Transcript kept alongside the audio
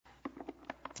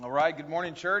All right, good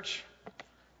morning, church.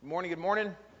 Good morning, good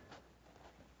morning.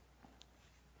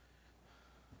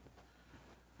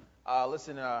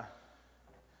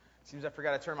 Seems I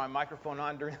forgot to turn my microphone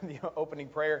on during the opening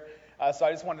prayer, so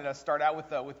I just wanted to start out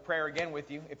with prayer again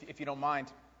with you, if you don't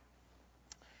mind.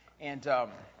 And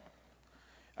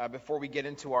before we get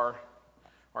into our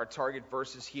target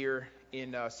verses here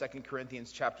in 2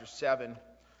 Corinthians chapter 7,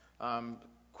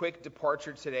 quick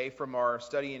departure today from our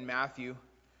study in Matthew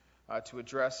to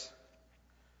address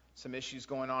some issues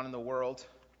going on in the world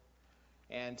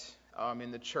and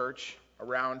in the church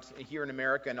around here in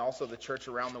America and also the church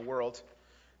around the world.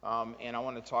 And I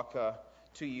want to talk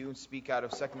to you and speak out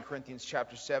of 2 Corinthians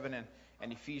chapter 7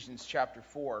 and Ephesians chapter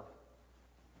 4.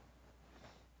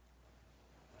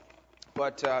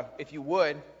 But if you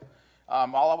would,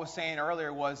 all I was saying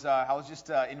earlier was I was just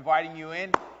inviting you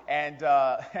in and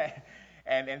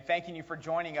and thanking you for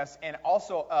joining us. And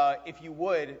also, if you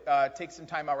would, take some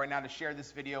time out right now to share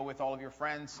this video with all of your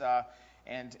friends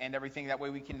and everything. That way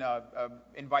we can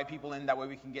invite people in. That way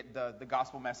we can get the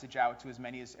gospel message out to as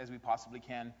many as we possibly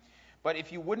can. But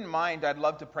if you wouldn't mind, I'd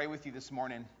love to pray with you this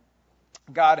morning.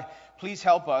 God, please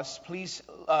help us. Please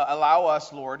allow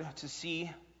us, Lord, to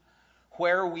see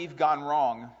where we've gone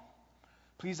wrong.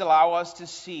 Please allow us to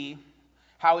see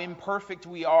how imperfect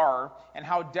we are and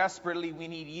how desperately we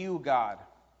need you, God.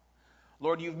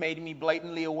 Lord, you've made me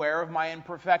blatantly aware of my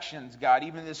imperfections, God,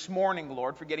 even this morning,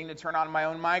 Lord, forgetting to turn on my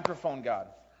own microphone, God.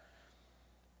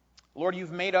 Lord,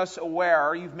 you've made us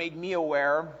aware, you've made me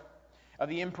aware of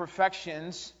the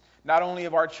imperfections, not only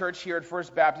of our church here at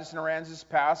First Baptist in Aransas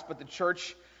Pass, but the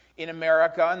church in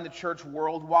America and the church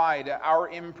worldwide. Our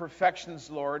imperfections,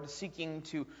 Lord, seeking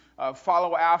to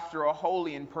follow after a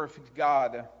holy and perfect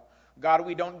God. God,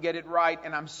 we don't get it right,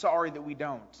 and I'm sorry that we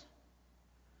don't.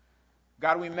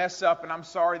 God, we mess up, and I'm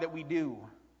sorry that we do.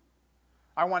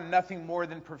 I want nothing more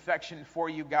than perfection for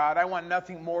you, God. I want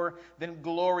nothing more than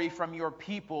glory from your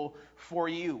people for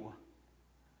you.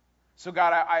 So,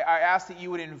 God, I ask that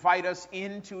you would invite us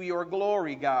into your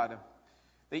glory, God.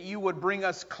 That you would bring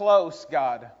us close,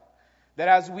 God. That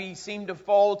as we seem to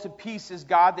fall to pieces,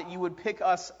 God, that you would pick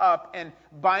us up and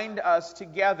bind us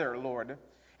together, Lord.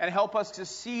 And help us to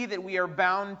see that we are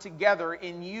bound together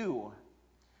in you.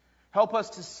 Help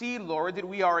us to see, Lord, that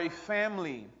we are a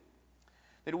family.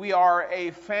 That we are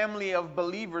a family of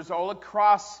believers all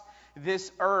across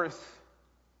this earth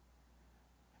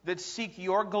that seek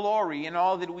your glory in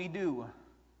all that we do.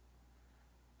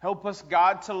 Help us,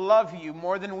 God, to love you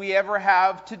more than we ever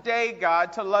have today,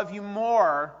 God, to love you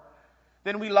more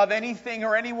than we love anything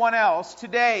or anyone else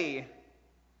today.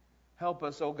 Help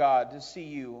us, oh God, to see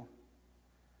you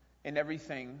in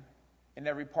everything, in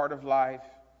every part of life,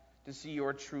 to see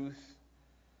your truth,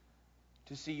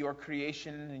 to see your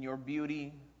creation and your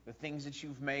beauty, the things that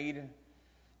you've made,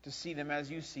 to see them as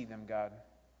you see them, God.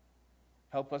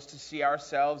 Help us to see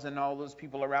ourselves and all those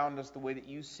people around us the way that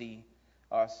you see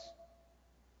us.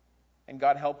 And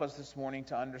God, help us this morning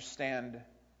to understand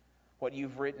what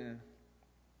you've written,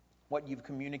 what you've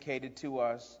communicated to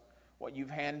us, what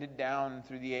you've handed down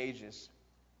through the ages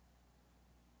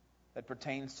that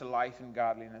pertains to life and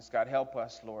godliness. God, help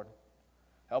us, Lord.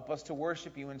 Help us to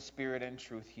worship you in spirit and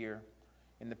truth here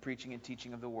in the preaching and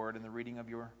teaching of the word and the reading of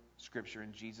your scripture.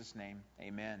 In Jesus' name,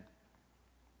 amen.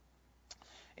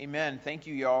 Amen. Thank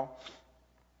you, y'all.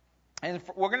 And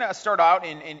we're going to start out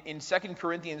in 2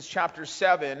 Corinthians chapter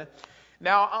 7.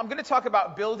 Now, I'm going to talk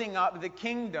about building up the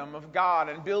kingdom of God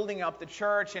and building up the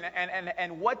church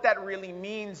and what that really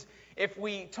means. If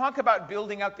we talk about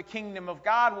building up the kingdom of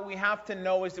God, what we have to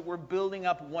know is that we're building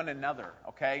up one another,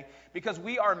 okay? Because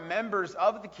we are members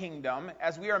of the kingdom,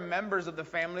 as we are members of the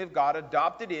family of God,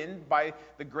 adopted in by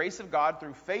the grace of God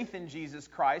through faith in Jesus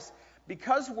Christ.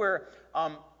 Because we're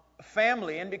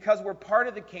family and because we're part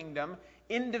of the kingdom,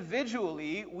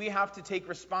 individually, we have to take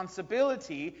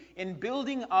responsibility in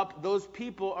building up those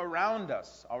people around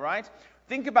us, all right?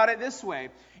 Think about it this way.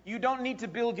 You don't need to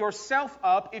build yourself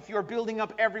up if you're building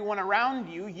up everyone around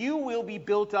you. You will be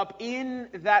built up in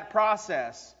that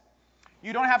process.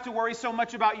 You don't have to worry so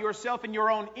much about yourself and your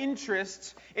own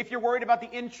interests if you're worried about the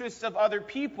interests of other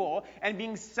people and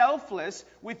being selfless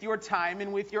with your time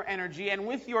and with your energy and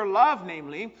with your love,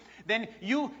 namely, then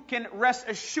you can rest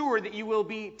assured that you will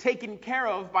be taken care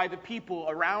of by the people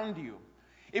around you.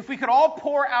 If we could all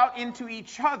pour out into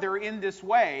each other in this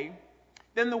way,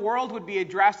 then the world would be a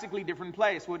drastically different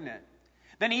place, wouldn't it?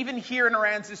 Then even here in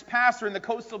Aransas Pass or in the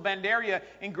Coastal Bend area,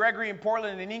 in Gregory and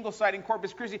Portland and Ingleside and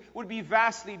Corpus Christi would be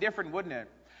vastly different, wouldn't it?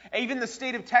 Even the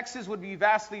state of Texas would be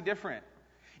vastly different.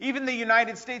 Even the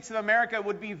United States of America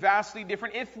would be vastly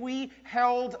different if we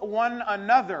held one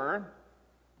another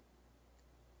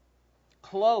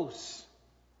close,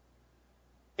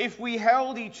 if we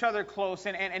held each other close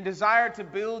and desired to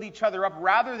build each other up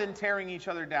rather than tearing each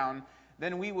other down,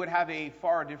 then we would have a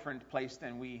far different place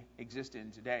than we exist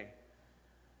in today.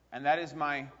 And that is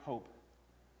my hope.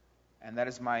 And that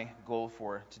is my goal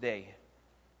for today.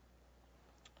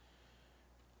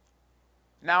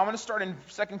 Now I'm going to start in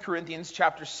 2 Corinthians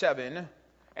chapter 7,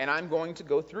 and I'm going to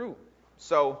go through.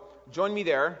 So join me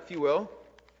there, if you will.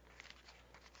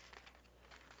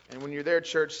 And when you're there,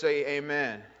 church, say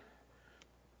amen.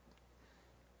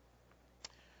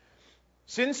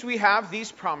 Since we have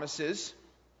these promises,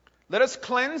 let us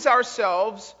cleanse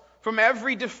ourselves from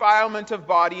every defilement of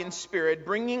body and spirit,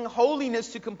 bringing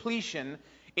holiness to completion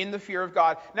in the fear of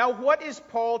God. Now, what is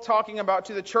Paul talking about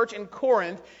to the church in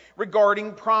Corinth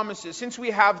regarding promises? Since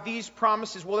we have these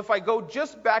promises, well, if I go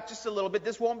just back just a little bit,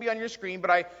 this won't be on your screen, but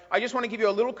I just want to give you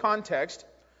a little context.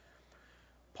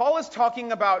 Paul is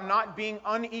talking about not being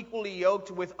unequally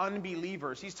yoked with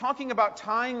unbelievers. He's talking about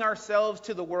tying ourselves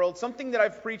to the world, something that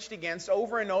I've preached against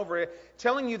over and over,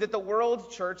 telling you that the world,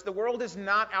 church, the world is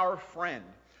not our friend.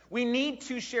 We need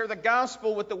to share the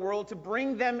gospel with the world to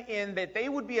bring them in, that they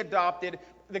would be adopted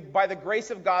by the grace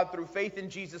of God through faith in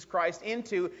Jesus Christ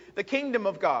into the kingdom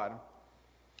of God.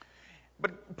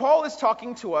 But Paul is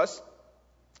talking to us,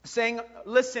 saying,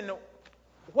 listen,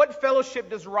 what fellowship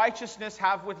does righteousness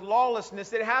have with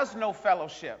lawlessness? It has no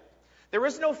fellowship. There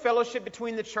is no fellowship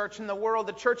between the church and the world.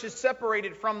 The church is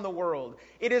separated from the world.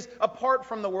 It is apart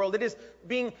from the world. It is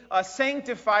being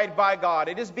sanctified by God.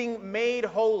 It is being made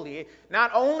holy.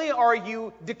 Not only are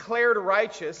you declared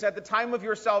righteous at the time of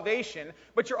your salvation,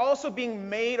 but you're also being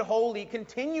made holy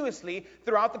continuously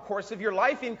throughout the course of your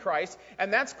life in Christ,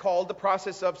 and that's called the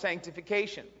process of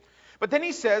sanctification. But then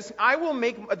he says,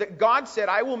 God said,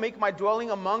 I will make my dwelling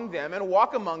among them and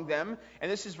walk among them.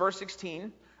 And this is verse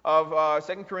 16 of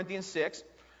 2 Corinthians 6.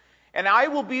 And I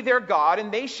will be their God,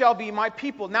 and they shall be my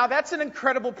people. Now that's an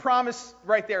incredible promise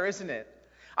right there, isn't it?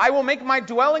 I will make my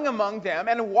dwelling among them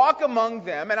and walk among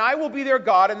them, and I will be their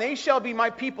God, and they shall be my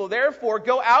people. Therefore,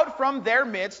 go out from their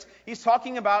midst. He's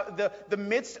talking about the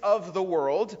midst of the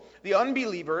world, the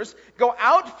unbelievers. Go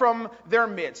out from their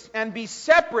midst and be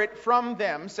separate from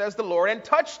them, says the Lord, and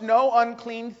touch no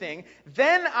unclean thing.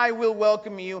 Then I will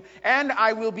welcome you, and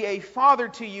I will be a father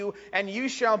to you, and you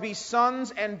shall be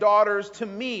sons and daughters to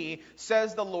me,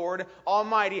 says the Lord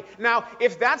Almighty. Now,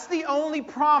 if that's the only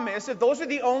promise, if those are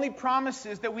the only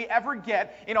promises that we ever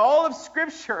get in all of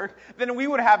Scripture, then we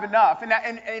would have enough.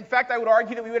 And in fact, I would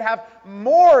argue that we would have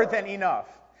more than enough.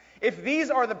 If these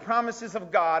are the promises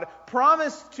of God,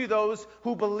 promised to those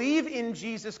who believe in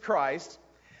Jesus Christ,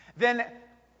 then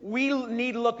we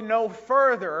need look no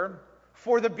further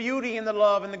for the beauty and the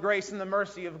love and the grace and the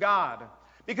mercy of God.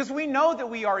 Because we know that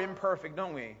we are imperfect,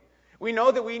 don't we? We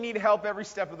know that we need help every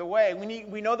step of the way.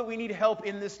 We know that we need help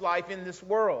in this life, in this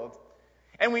world.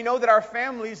 And we know that our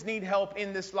families need help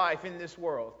in this life, in this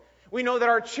world. We know that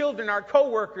our children, our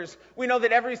co-workers, we know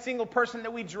that every single person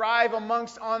that we drive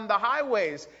amongst on the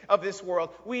highways of this world,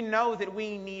 we know that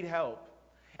we need help.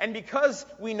 And because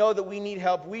we know that we need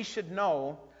help, we should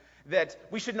know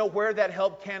where that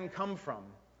help can come from.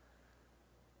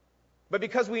 But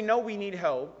because we know we need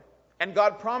help, and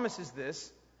God promises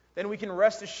this, then we can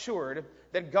rest assured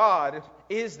that God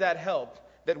is that help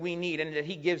that we need and that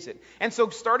He gives it. And so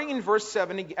starting in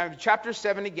chapter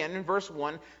 7 again, in verse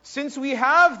 1, since we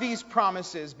have these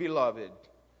promises, beloved,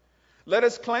 let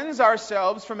us cleanse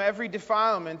ourselves from every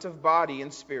defilement of body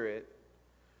and spirit,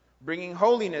 bringing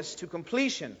holiness to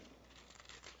completion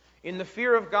in the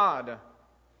fear of God.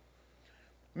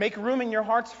 Make room in your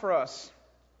hearts for us.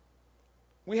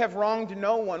 We have wronged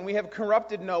no one. We have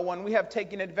corrupted no one. We have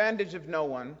taken advantage of no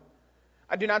one.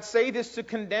 I do not say this to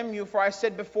condemn you, for I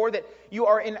said before that you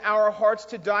are in our hearts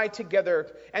to die together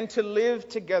and to live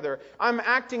together. I'm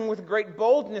acting with great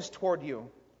boldness toward you.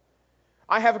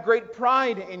 I have great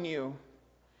pride in you.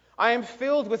 I am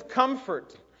filled with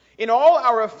comfort. In all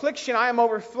our affliction, I am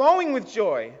overflowing with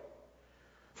joy.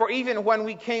 For even when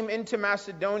we came into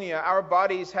Macedonia, our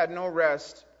bodies had no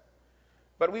rest,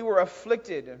 but we were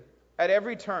afflicted at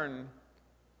every turn,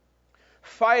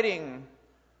 fighting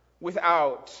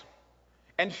without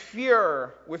and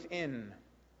fear within.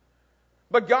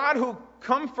 But God, who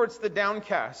comforts the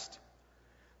downcast,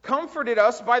 comforted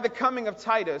us by the coming of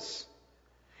Titus.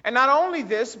 And not only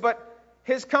this, but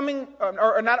his coming,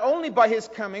 or not only by his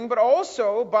coming, but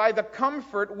also by the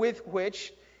comfort with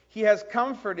which he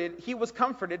was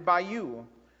comforted by you.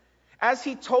 As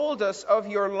he told us of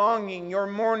your longing, your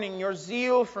mourning, your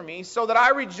zeal for me, so that I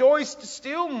rejoiced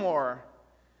still more.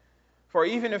 For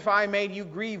even if I made you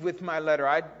grieve with my letter,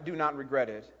 I do not regret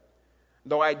it.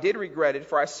 though I did regret it,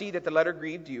 for I see that the letter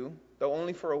grieved you, though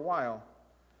only for a while.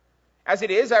 As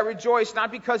it is, I rejoice,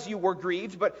 not because you were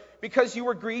grieved, but because you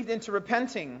were grieved into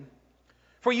repenting.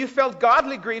 For you felt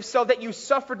godly grief, so that you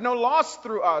suffered no loss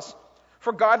through us.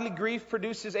 For godly grief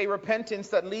produces a repentance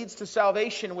that leads to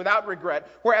salvation without regret,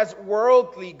 whereas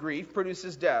worldly grief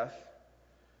produces death.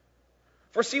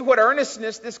 For see what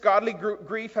earnestness this godly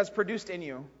grief has produced in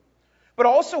you, but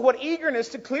also what eagerness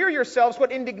to clear yourselves,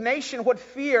 what indignation, what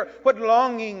fear, what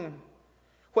longing,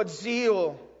 what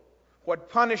zeal, what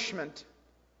punishment.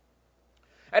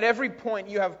 At every point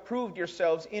you have proved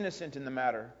yourselves innocent in the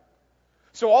matter.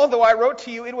 So although I wrote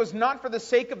to you, it was not for the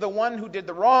sake of the one who did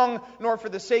the wrong, nor for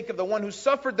the sake of the one who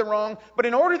suffered the wrong, but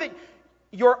in order that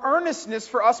your earnestness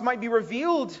for us might be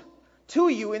revealed to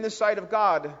you in the sight of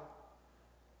God.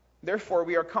 Therefore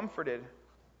we are comforted.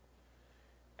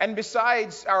 And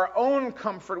besides our own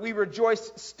comfort, we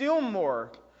rejoice still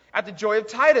more at the joy of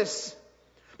Titus,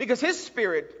 because his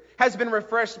spirit has been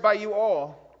refreshed by you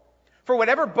all. For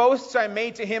whatever boasts I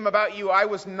made to him about you, I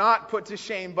was not put to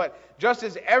shame, but just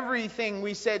as everything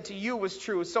we said to you was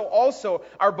true, so also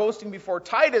our boasting before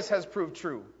Titus has proved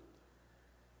true.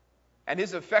 And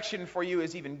his affection for you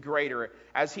is even greater,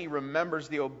 as he remembers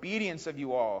the obedience of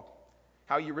you all,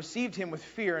 how you received him with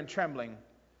fear and trembling.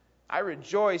 I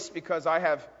rejoice because I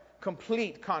have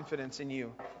complete confidence in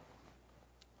you.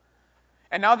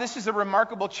 And now this is a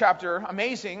remarkable chapter,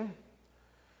 amazing,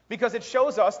 because it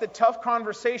shows us that tough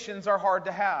conversations are hard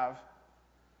to have.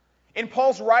 In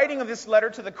Paul's writing of this letter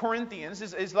to the Corinthians,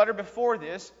 his letter before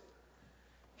this,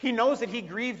 he knows that he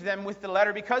grieved them with the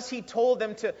letter because he told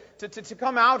them to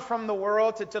come out from the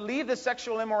world, to leave the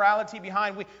sexual immorality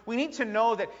behind. We need to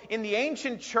know that in the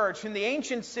ancient church, in the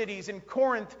ancient cities, in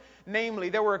Corinth namely,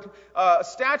 there were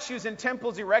statues and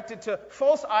temples erected to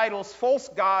false idols, false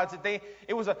gods.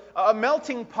 It was a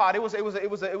melting pot. It was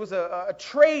a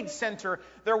trade center.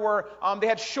 They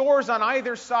had shores on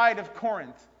either side of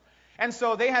Corinth. And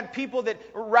so they had people that,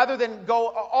 rather than go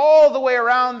all the way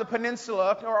around the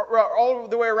peninsula, or all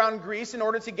the way around Greece in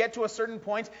order to get to a certain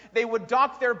point, they would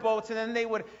dock their boats and then they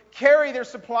would carry their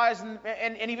supplies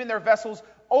and even their vessels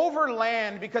over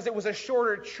land because it was a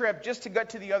shorter trip just to get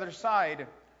to the other side.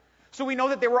 So we know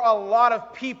that there were a lot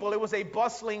of people. It was a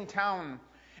bustling town.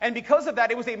 And because of that,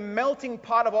 it was a melting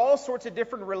pot of all sorts of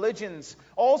different religions,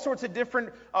 all sorts of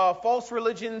different false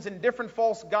religions and different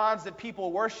false gods that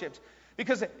people worshipped.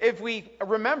 Because if we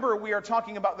remember, we are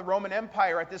talking about the Roman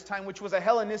Empire at this time, which was a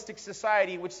Hellenistic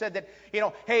society, which said that,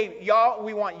 hey, y'all,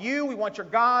 we want you, we want your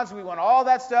gods, we want all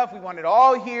that stuff, we want it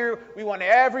all here, we want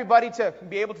everybody to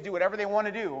be able to do whatever they want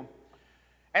to do.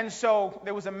 And so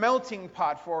there was a melting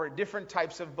pot for different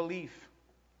types of belief.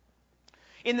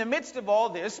 In the midst of all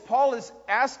this, Paul is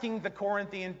asking the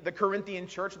Corinthian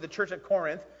church, the church at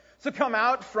Corinth, to come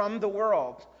out from the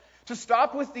world. To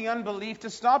stop with the unbelief, to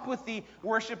stop with the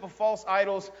worship of false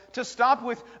idols, to stop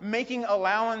with making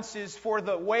allowances for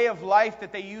the way of life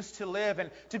that they used to live, and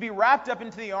to be wrapped up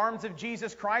into the arms of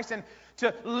Jesus Christ, and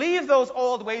to leave those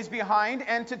old ways behind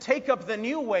and to take up the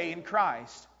new way in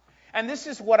Christ. And this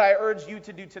is what I urge you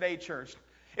to do today, church,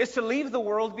 is to leave the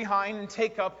world behind and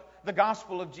take up the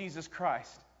gospel of Jesus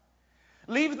Christ.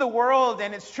 Leave the world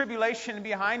and its tribulation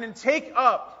behind and take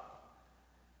up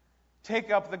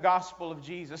the gospel of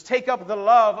Jesus. Take up the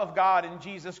love of God in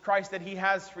Jesus Christ that He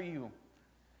has for you.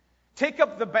 Take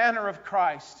up the banner of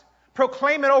Christ.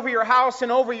 Proclaim it over your house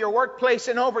and over your workplace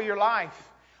and over your life,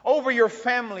 over your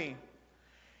family.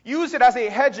 Use it as a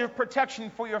hedge of protection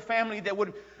for your family that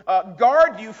would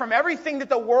guard you from everything that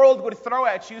the world would throw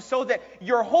at you, so that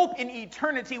your hope in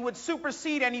eternity would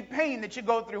supersede any pain that you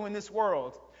go through in this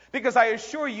world. Because I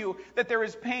assure you that there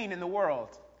is pain in the world.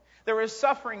 There is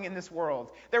suffering in this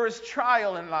world. There is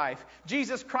trial in life.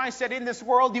 Jesus Christ said, in this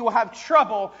world you will have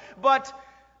trouble, but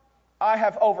I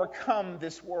have overcome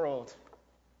this world.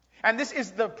 And this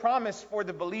is the promise for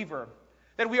the believer,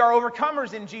 that we are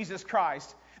overcomers in Jesus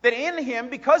Christ. That in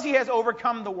Him, because He has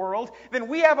overcome the world, then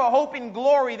we have a hope in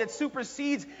glory that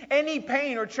supersedes any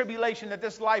pain or tribulation that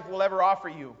this life will ever offer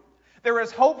you. There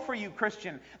is hope for you,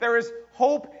 Christian. There is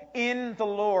hope in the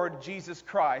Lord Jesus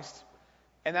Christ.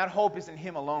 And that hope is in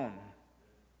Him alone.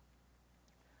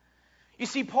 You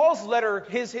see, Paul's letter,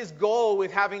 his goal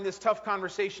with having this tough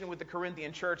conversation with the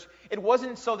Corinthian church, it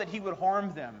wasn't so that he would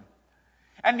harm them.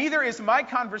 And neither is my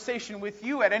conversation with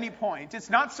you at any point. It's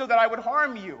not so that I would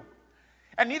harm you.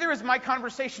 And neither is my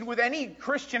conversation with any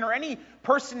Christian or any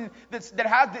person that's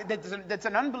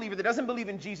an unbeliever, that doesn't believe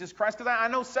in Jesus Christ, because I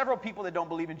know several people that don't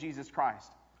believe in Jesus Christ.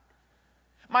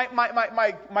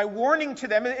 My warning to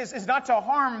them is not to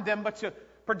harm them, but to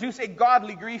produce a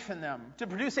godly grief in them, to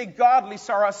produce a godly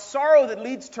sorrow, a sorrow that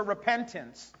leads to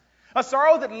repentance, a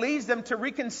sorrow that leads them to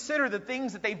reconsider the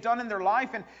things that they've done in their life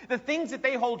and the things that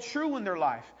they hold true in their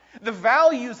life, the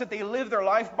values that they live their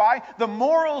life by, the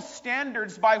moral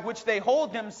standards by which they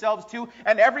hold themselves to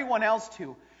and everyone else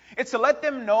to. It's to let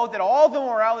them know that all the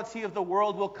morality of the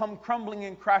world will come crumbling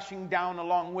and crashing down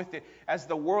along with it as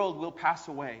the world will pass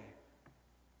away.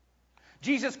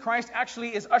 Jesus Christ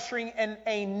actually is ushering in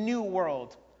a new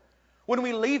world. When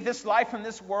we leave this life in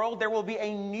this world, there will be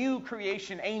a new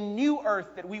creation, a new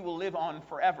earth that we will live on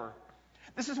forever.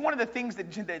 This is one of the things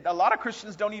that a lot of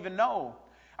Christians don't even know.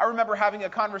 I remember having a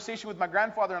conversation with my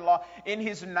grandfather-in-law in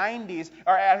his 90s,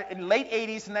 or in late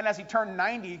 80s, and then as he turned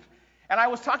 90, and I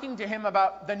was talking to him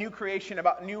about the new creation,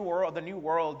 about the new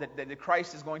world that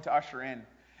Christ is going to usher in.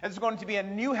 It's going to be a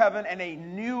new heaven and a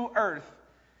new earth,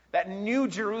 that new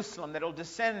Jerusalem that will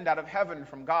descend out of heaven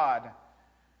from God.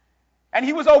 And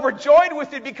he was overjoyed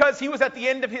with it because he was at the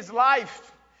end of his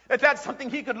life, that's something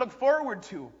he could look forward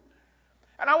to.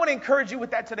 And I want to encourage you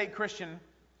with that today, Christian,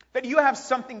 that you have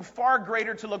something far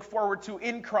greater to look forward to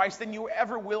in Christ than you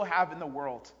ever will have in the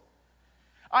world.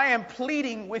 I am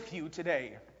pleading with you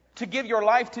today to give your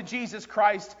life to Jesus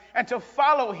Christ and to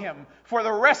follow Him for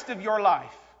the rest of your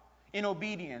life in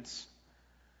obedience.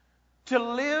 To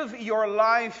live your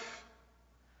life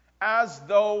as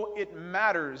though it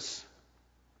matters.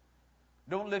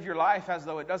 Don't live your life as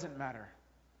though it doesn't matter.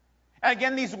 And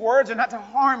again, these words are not to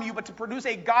harm you, but to produce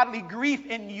a godly grief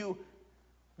in you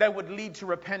that would lead to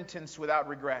repentance without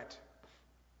regret.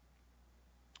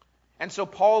 And so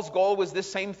Paul's goal was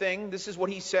this same thing. This is what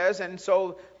he says. And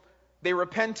so they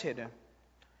repented.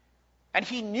 And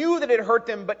he knew that it hurt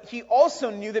them, but he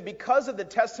also knew that because of the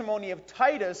testimony of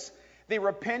Titus, they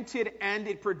repented and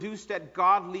it produced that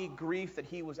godly grief that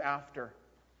he was after.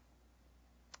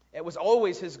 It was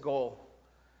always his goal.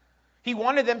 He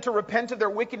wanted them to repent of their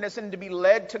wickedness and to be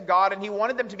led to God, and he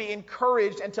wanted them to be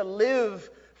encouraged and to live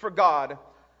for God.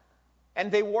 And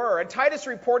they were. And Titus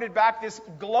reported back this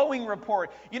glowing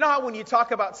report. You know how when you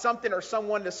talk about something or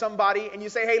someone to somebody and you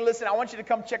say, hey, listen, I want you to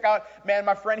come check out, man,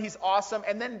 my friend, he's awesome.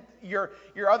 And then your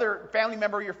other family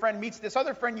member, your friend, meets this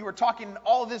other friend you were talking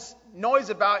all this noise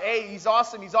about. Hey, he's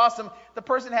awesome, he's awesome. The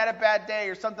person had a bad day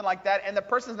or something like that, and the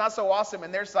person's not so awesome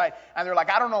in their sight. And they're like,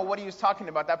 I don't know what he was talking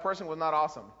about. That person was not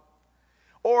awesome.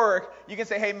 Or you can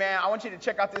say, hey man, I want you to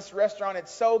check out this restaurant.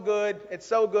 It's so good. It's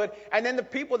so good. And then the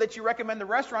people that you recommend the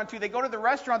restaurant to, they go to the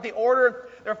restaurant, they order,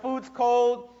 their food's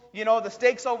cold, the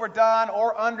steak's overdone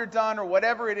or underdone or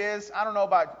whatever it is. I don't know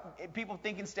about people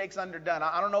thinking steak's underdone.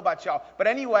 I don't know about y'all. But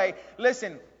anyway,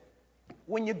 listen,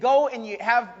 when you go and you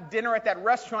have dinner at that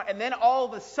restaurant and then all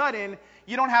of a sudden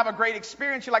you don't have a great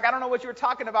experience, you're like, I don't know what you were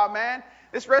talking about, man.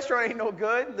 This restaurant ain't no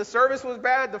good. The service was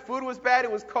bad. The food was bad.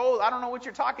 It was cold. I don't know what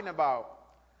you're talking about.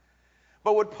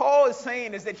 But what Paul is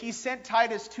saying is that he sent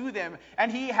Titus to them,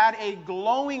 and he had a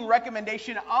glowing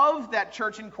recommendation of that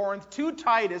church in Corinth to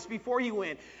Titus before he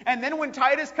went. And then when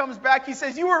Titus comes back, he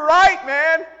says, you were right,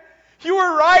 man. You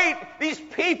were right. These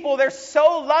people, they're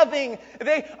so loving.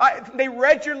 They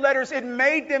read your letters. It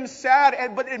made them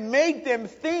sad, but it made them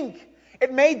think.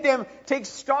 It made them take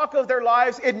stock of their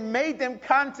lives. It made them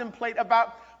contemplate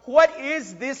about what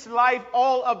is this life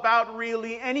all about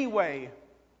really anyway.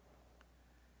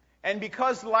 And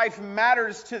because life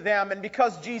matters to them, and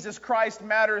because Jesus Christ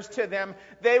matters to them,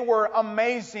 they were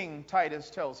amazing, Titus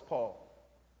tells Paul.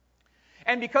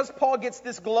 And because Paul gets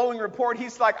this glowing report,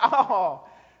 he's like, oh,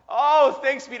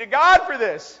 thanks be to God for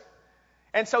this.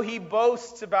 And so he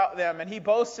boasts about them, and he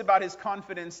boasts about his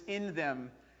confidence in them,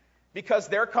 because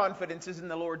their confidence is in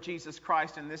the Lord Jesus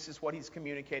Christ, and this is what he's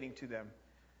communicating to them.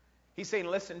 He's saying,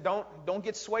 listen, don't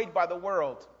get swayed by the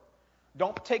world.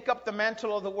 Don't take up the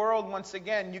mantle of the world once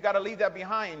again. You got to leave that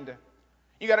behind.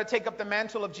 You got to take up the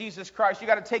mantle of Jesus Christ. You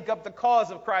got to take up the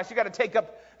cause of Christ. You got to take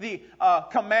up the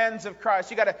commands of Christ.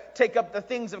 You got to take up the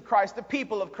things of Christ, the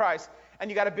people of Christ,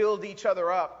 and you got to build each other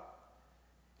up.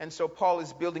 And so Paul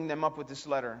is building them up with this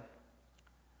letter.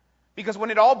 Because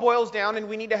when it all boils down and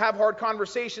we need to have hard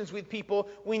conversations with people,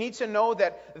 we need to know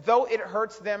that though it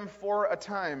hurts them for a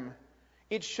time,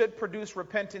 it should produce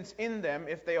repentance in them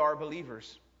if they are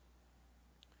believers.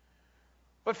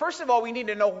 But first of all, we need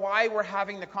to know why we're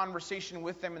having the conversation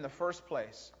with them in the first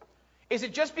place. Is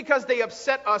it just because they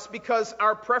upset us because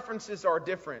our preferences are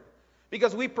different?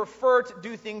 Because we prefer to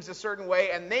do things a certain way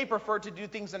and they prefer to do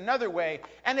things another way.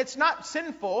 And it's not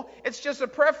sinful, it's just a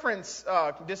preference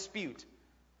dispute.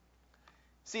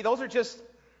 See, those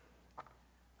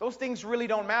things really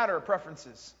don't matter,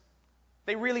 preferences.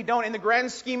 They really don't. In the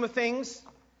grand scheme of things,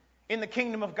 In the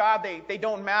kingdom of God, they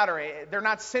don't matter. They're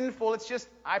not sinful. It's just,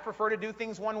 I prefer to do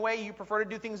things one way. You prefer to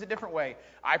do things a different way.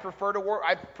 I prefer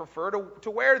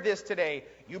to wear this today.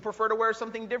 You prefer to wear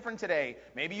something different today.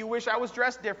 Maybe you wish I was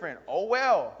dressed different. Oh,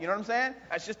 well. You know what I'm saying?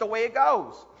 That's just the way it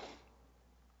goes.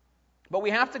 But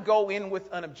we have to go in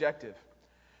with an objective.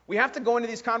 We have to go into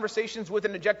these conversations with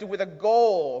an objective, with a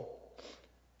goal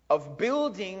of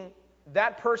building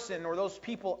that person or those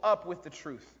people up with the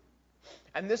truth.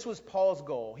 And this was Paul's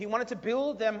goal. He wanted to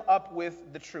build them up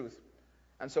with the truth.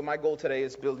 And so my goal today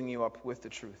is building you up with the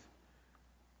truth.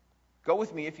 Go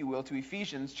with me, if you will, to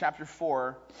Ephesians chapter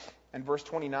 4 and verse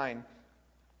 29.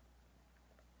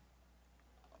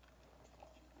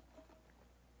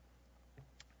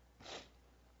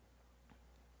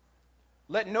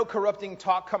 Let no corrupting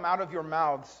talk come out of your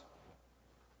mouths,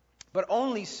 but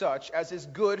only such as is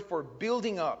good for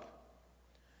building up,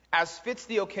 as fits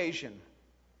the occasion,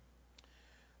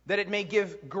 that it may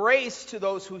give grace to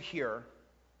those who hear.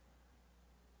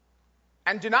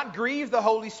 And do not grieve the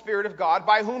Holy Spirit of God,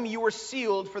 by whom you were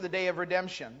sealed for the day of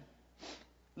redemption.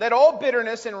 Let all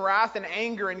bitterness and wrath and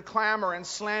anger and clamor and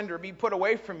slander be put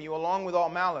away from you, along with all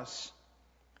malice.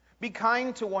 Be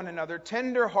kind to one another,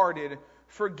 tender-hearted,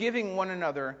 forgiving one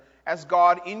another, as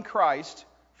God in Christ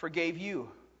forgave you.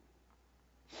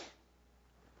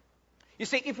 You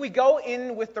see, if we go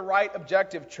in with the right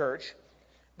objective, church,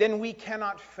 then we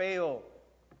cannot fail.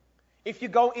 If you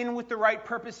go in with the right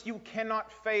purpose, you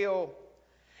cannot fail.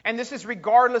 And this is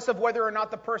regardless of whether or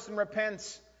not the person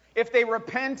repents. If they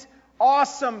repent,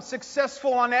 awesome,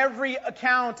 successful on every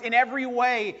account, in every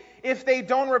way. If they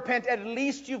don't repent, at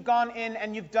least you've gone in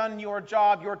and you've done your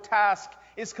job. Your task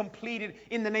is completed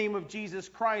in the name of Jesus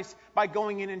Christ by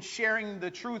going in and sharing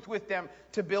the truth with them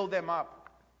to build them up.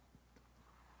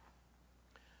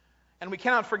 And we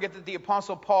cannot forget that the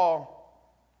Apostle Paul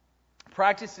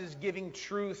practices giving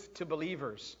truth to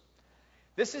believers.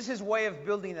 This is his way of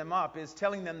building them up, is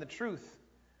telling them the truth,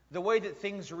 the way that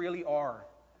things really are.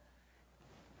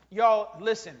 Y'all,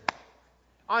 listen.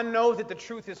 I know that the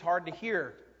truth is hard to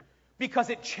hear because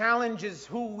it challenges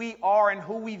who we are and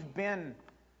who we've been.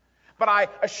 But I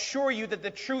assure you that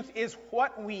the truth is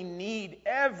what we need,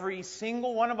 every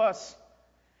single one of us.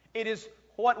 It is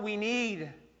what we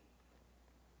need.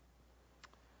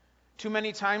 Too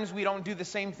many times we don't do the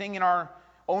same thing in our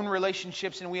own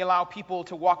relationships, and we allow people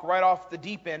to walk right off the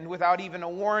deep end without even a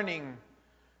warning,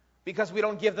 because we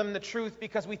don't give them the truth,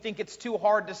 because we think it's too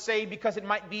hard to say, because it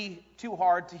might be too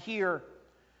hard to hear.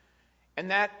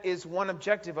 And that is one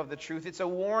objective of the truth. It's a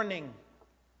warning.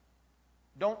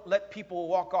 Don't let people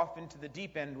walk off into the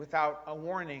deep end without a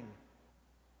warning.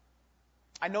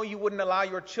 I know you wouldn't allow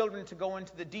your children to go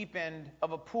into the deep end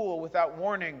of a pool without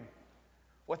warning,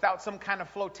 without some kind of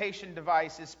flotation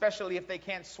device, especially if they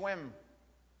can't swim.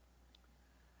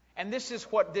 And this is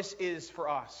what this is for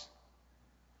us.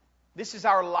 This is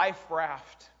our life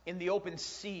raft in the open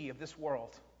sea of this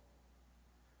world.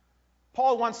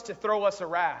 Paul wants to throw us a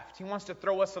raft. He wants to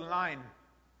throw us a line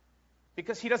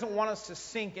because he doesn't want us to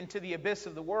sink into the abyss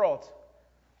of the world.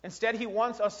 Instead, he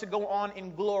wants us to go on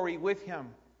in glory with him.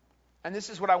 And this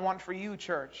is what I want for you,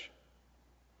 church.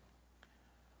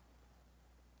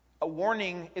 A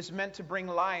warning is meant to bring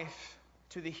life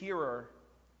to the hearer.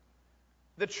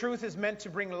 The truth is meant to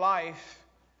bring life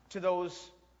to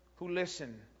those who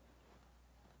listen.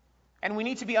 And we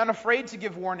need to be unafraid to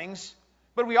give warnings,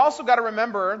 but we also got to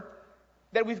remember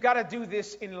that we've got to do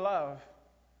this in love.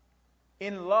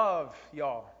 In love,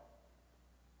 y'all.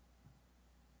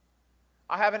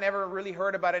 I haven't ever really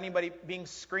heard about anybody being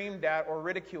screamed at or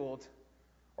ridiculed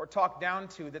or talked down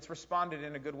to that's responded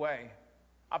in a good way.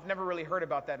 I've never really heard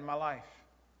about that in my life.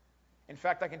 In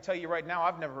fact, I can tell you right now,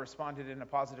 I've never responded in a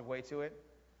positive way to it.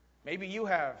 Maybe you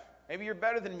have. Maybe you're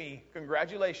better than me.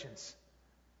 Congratulations.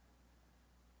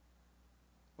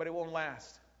 But it won't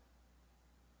last.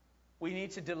 We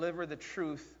need to deliver the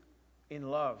truth in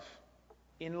love.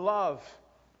 In love.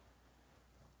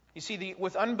 You see,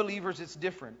 with unbelievers, it's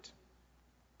different.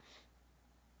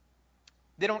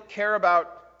 They don't care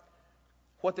about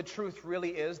what the truth really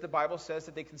is. The Bible says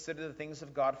that they consider the things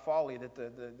of God folly, that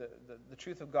the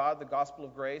truth of God, the gospel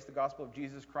of grace, the gospel of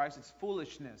Jesus Christ, it's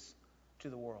foolishness to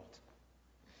the world.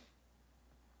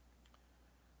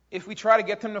 If we try to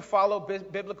get them to follow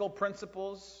biblical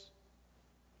principles,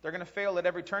 they're going to fail at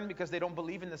every turn because they don't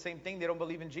believe in the same thing. They don't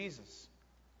believe in Jesus.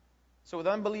 So with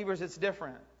unbelievers, it's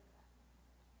different.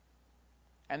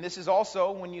 And this is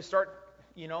also when you start,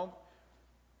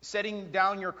 setting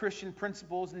down your Christian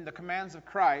principles and the commands of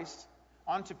Christ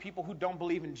onto people who don't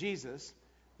believe in Jesus.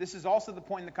 This is also the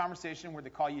point in the conversation where they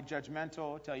call you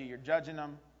judgmental, tell you you're judging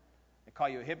them, they call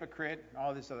you a hypocrite,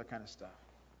 all this other kind of stuff.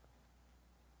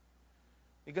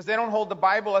 because they don't hold the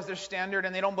Bible as their standard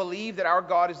and they don't believe that our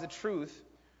God is the truth.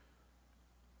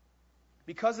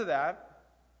 Because of that,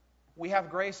 we have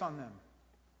grace on them.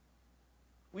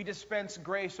 We dispense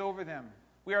grace over them.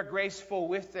 We are graceful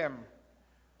with them.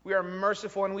 We are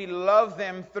merciful, and we love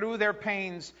them through their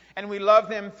pains, and we love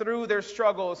them through their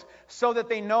struggles, so that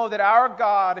they know that our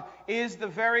God is the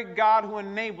very God who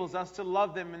enables us to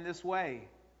love them in this way.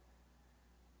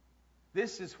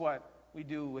 This is what we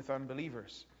do with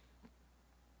unbelievers.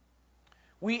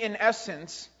 We, in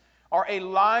essence, are a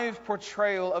live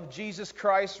portrayal of Jesus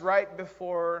Christ right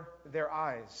before their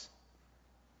eyes.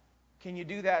 Can you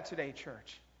do that today,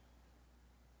 church?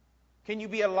 Can you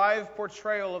be a live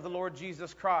portrayal of the Lord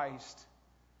Jesus Christ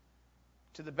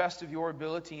to the best of your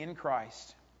ability in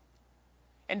Christ?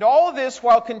 And all this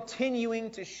while continuing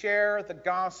to share the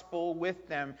gospel with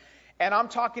them. And I'm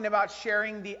talking about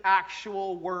sharing the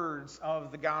actual words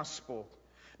of the gospel.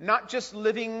 Not just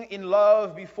living in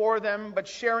love before them, but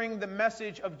sharing the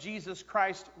message of Jesus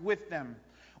Christ with them.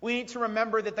 We need to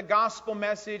remember that the gospel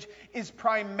message is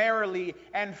primarily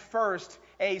and first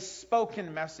a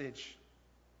spoken message.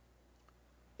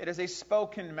 It is a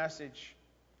spoken message.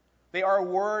 They are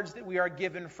words that we are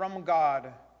given from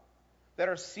God that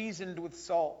are seasoned with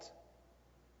salt.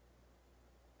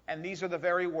 And these are the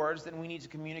very words that we need to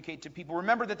communicate to people.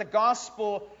 Remember that the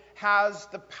gospel has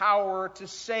the power to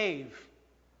save.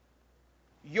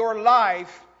 Your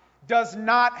life does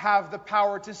not have the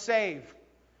power to save.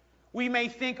 We may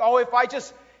think,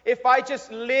 if I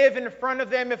just live in front of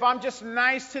them, if I'm just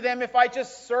nice to them, if I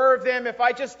just serve them, if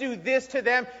I just do this to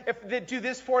them, if they do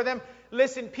this for them.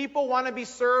 Listen, people want to be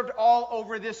served all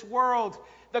over this world.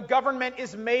 The government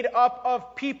is made up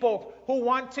of people who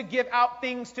want to give out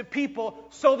things to people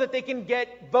so that they can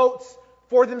get votes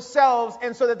for themselves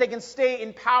and so that they can stay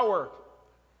in power.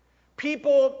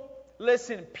 People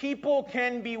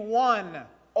can be won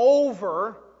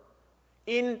over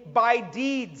by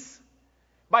deeds.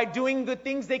 By doing good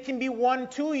things, they can be won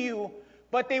to you,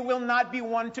 but they will not be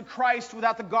won to Christ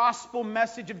without the gospel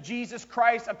message of Jesus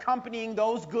Christ accompanying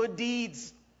those good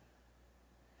deeds.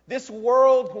 This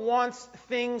world wants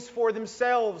things for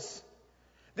themselves.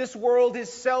 This world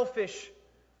is selfish.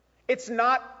 It's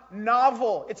not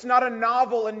novel. It's not a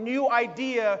new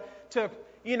idea to,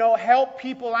 help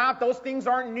people out. Those things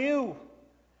aren't new.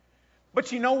 But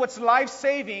what's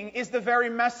life-saving is the very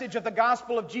message of the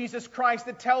gospel of Jesus Christ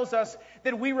that tells us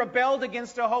that we rebelled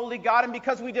against a holy God, and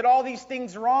because we did all these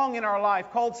things wrong in our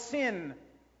life, called sin,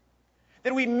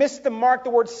 that we missed the mark. The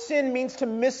word sin means to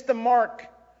miss the mark.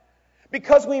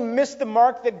 Because we missed the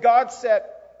mark that God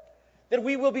set, that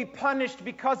we will be punished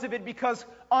because of it, because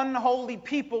unholy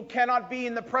people cannot be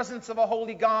in the presence of a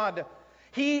holy God.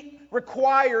 He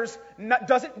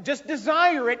doesn't just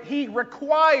desire it, He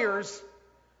requires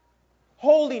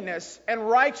holiness and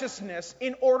righteousness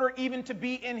in order even to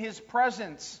be in His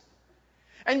presence.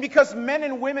 And because men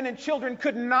and women and children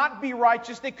could not be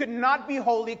righteous, they could not be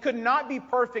holy, could not be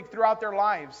perfect throughout their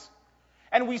lives.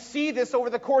 And we see this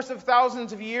over the course of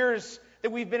thousands of years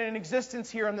that we've been in existence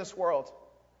here in this world.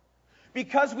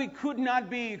 Because we could not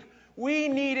be, we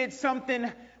needed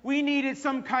something. We needed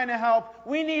some kind of help.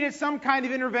 We needed some kind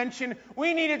of intervention.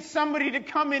 We needed somebody to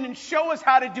come in and show us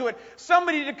how to do it.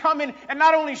 Somebody to come in and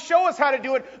not only show us how to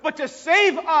do it, but to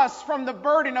save us from the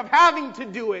burden of having to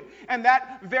do it. And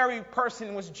that very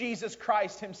person was Jesus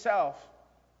Christ Himself.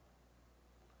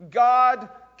 God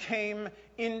came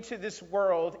into this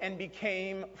world and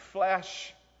became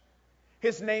flesh.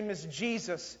 His name is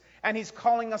Jesus. And He's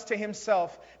calling us to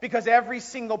Himself, because every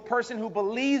single person who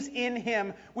believes in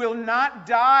Him will not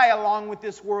die along with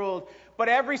this world, but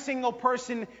every single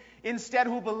person instead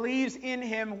who believes in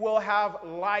Him will have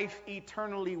life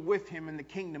eternally with Him in the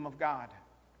kingdom of God.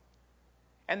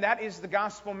 And that is the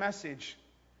gospel message,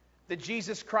 that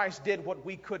Jesus Christ did what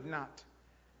we could not,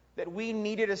 that we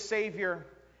needed a Savior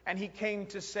and He came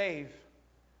to save.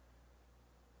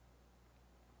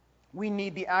 We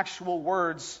need the actual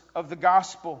words of the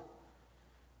gospel.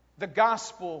 The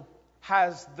gospel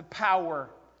has the power.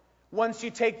 Once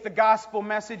you take the gospel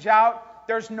message out,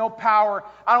 there's no power.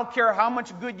 I don't care how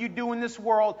much good you do in this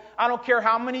world. I don't care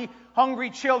how many hungry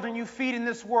children you feed in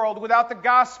this world. Without the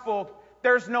gospel,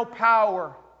 there's no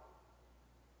power.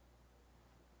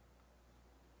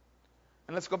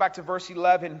 And let's go back to verse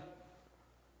 11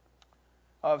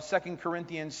 of 2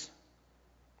 Corinthians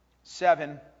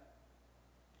 7.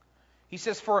 He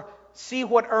says, "For see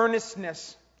what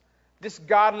earnestness this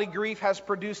godly grief has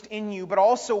produced in you, but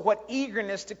also what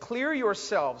eagerness to clear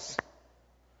yourselves.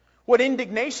 What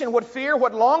indignation, what fear,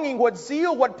 what longing, what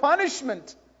zeal, what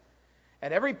punishment.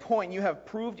 At every point you have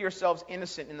proved yourselves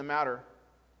innocent in the matter.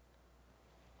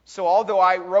 So although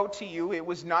I wrote to you, it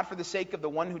was not for the sake of the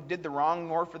one who did the wrong,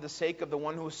 nor for the sake of the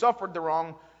one who suffered the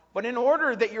wrong, but in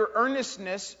order that your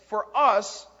earnestness for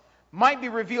us might be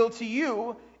revealed to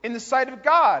you in the sight of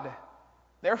God.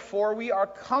 Therefore we are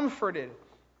comforted.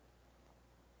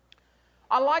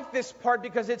 I like this part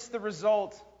because it's the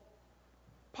result.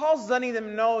 Paul's letting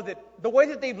them know that the way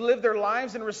that they've lived their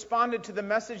lives and responded to the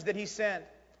message that he sent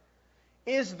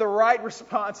is the right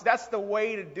response. That's the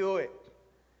way to do it.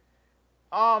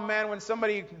 Oh man, when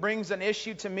somebody brings an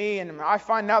issue to me and I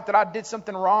find out that I did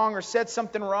something wrong or said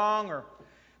something wrong, or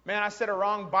man, I said a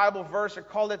wrong Bible verse or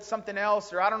called it something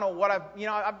else, or I don't know what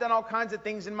I've done all kinds of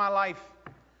things in my life.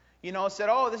 Said,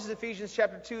 oh, this is Ephesians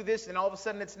chapter 2, this, and all of a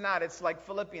sudden it's not. It's like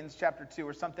Philippians chapter 2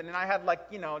 or something. And I had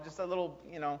just a little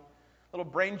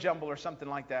brain jumble or something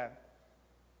like that.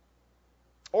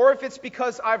 Or if it's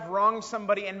because I've wronged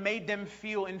somebody and made them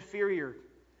feel inferior.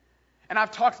 And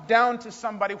I've talked down to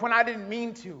somebody when I didn't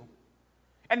mean to.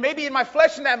 And maybe in my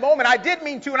flesh in that moment I did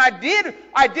mean to, and I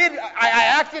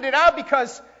acted it out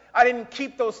because I didn't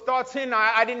keep those thoughts in.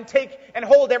 I didn't take and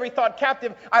hold every thought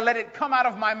captive. I let it come out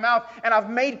of my mouth, and I've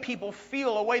made people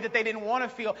feel a way that they didn't want to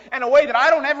feel, and a way that I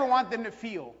don't ever want them to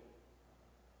feel.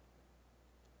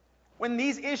 When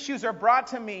these issues are brought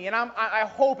to me, and I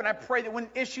hope and I pray that when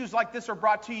issues like this are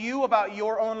brought to you about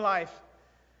your own life,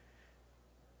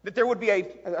 that there would be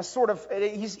a sort of,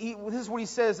 this is what he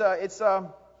says, it's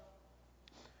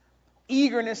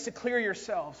eagerness to clear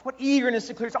yourselves. What eagerness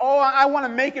to clear yourselves? Oh, I want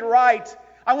to make it right.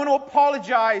 I want to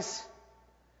apologize.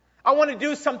 I want to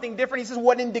do something different. He says,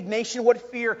 what indignation,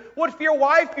 what fear? What fear?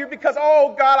 Why fear? Because,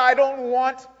 oh God, I don't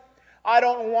want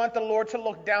the Lord to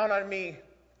look down on me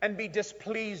and be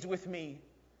displeased with me.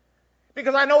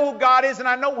 Because I know who God is and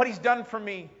I know what He's done for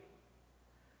me.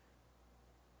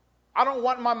 I don't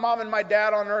want my mom and my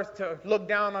dad on earth to look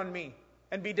down on me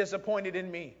and be disappointed in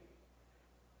me.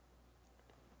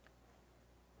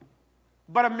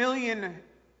 But a million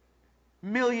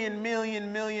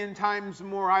times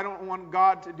more, I don't want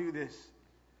God to do this.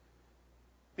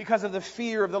 Because of the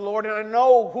fear of the Lord, and I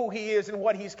know who He is and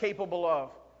what He's capable of.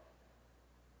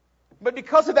 But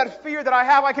because of that fear that I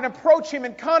have, I can approach Him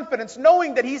in confidence,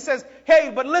 knowing that He says,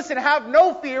 hey, but listen, have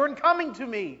no fear in coming to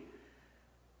me.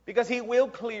 Because He will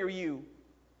clear you,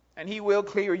 and He will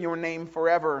clear your name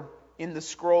forever in the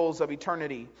scrolls of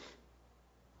eternity.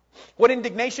 What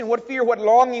indignation, what fear, what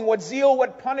longing, what zeal,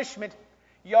 what punishment.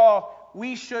 Y'all,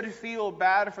 we should feel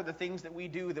bad for the things that we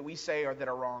do, that we say, or that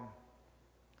are wrong.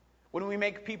 When we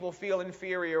make people feel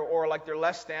inferior or like they're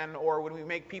less than, or when we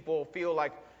make people feel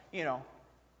like,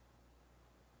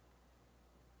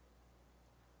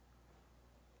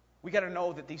 we got to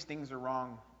know that these things are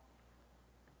wrong.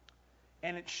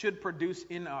 And it should produce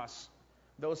in us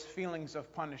those feelings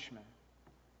of punishment.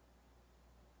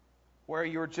 Where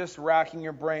you're just racking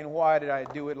your brain, why did I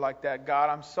do it like that? God,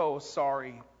 I'm so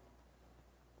sorry.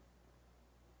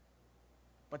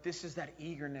 But this is that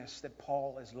eagerness that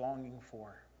Paul is longing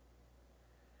for.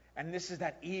 And this is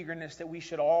that eagerness that we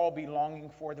should all be longing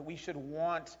for, that we should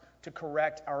want to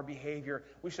correct our behavior.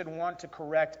 We should want to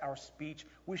correct our speech.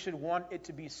 We should want it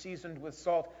to be seasoned with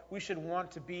salt. We should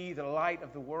want to be the light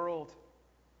of the world.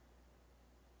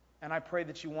 And I pray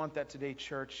that you want that today,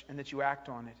 church, and that you act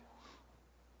on it.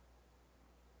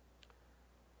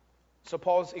 So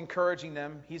Paul's encouraging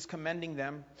them. He's commending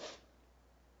them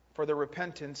for their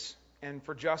repentance and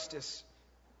for justice.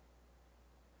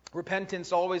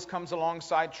 Repentance always comes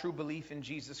alongside true belief in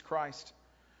Jesus Christ.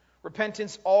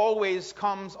 Repentance always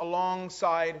comes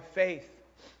alongside faith.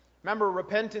 Remember,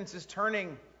 repentance is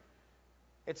turning.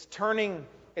 It's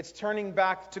turning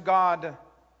back to God.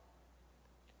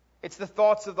 It's the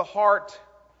thoughts of the heart,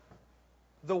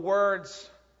 the words,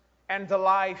 and the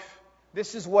life.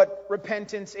 This is what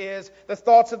repentance is. The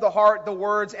thoughts of the heart, the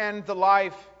words, and the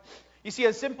life. You see,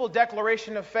 a simple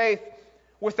declaration of faith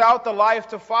without the life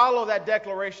to follow that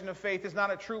declaration of faith is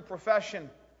not a true profession.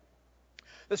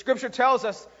 The Scripture tells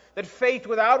us that faith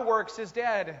without works is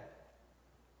dead.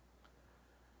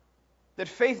 That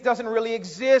faith doesn't really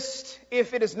exist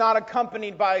if it is not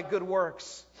accompanied by good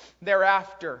works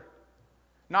thereafter.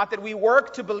 Not that we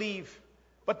work to believe,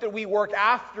 but that we work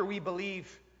after we believe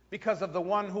because of the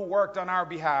one who worked on our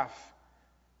behalf,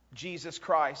 Jesus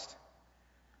Christ.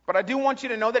 But I do want you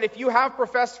to know that if you have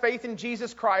professed faith in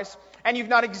Jesus Christ and you've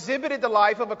not exhibited the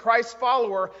life of a Christ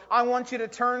follower, I want you to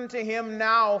turn to Him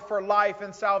now for life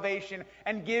and salvation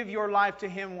and give your life to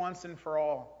Him once and for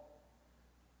all,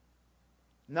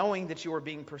 knowing that you are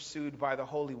being pursued by the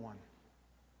Holy One.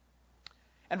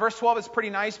 And verse 12 is pretty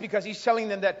nice because he's telling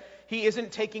them that he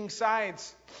isn't taking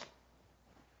sides.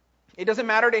 It doesn't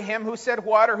matter to him who said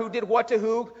what or who did what to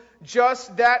who.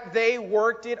 just that they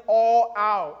worked it all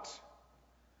out.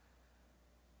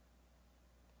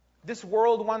 This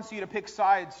world wants you to pick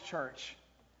sides, church.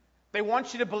 They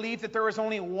want you to believe that there is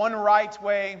only one right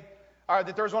way, or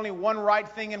that there's only one right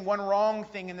thing and one wrong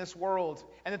thing in this world,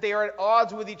 and that they are at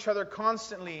odds with each other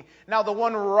constantly. Now, the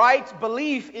one right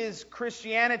belief is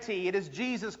Christianity. It is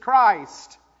Jesus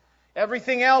Christ.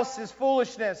 Everything else is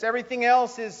foolishness. Everything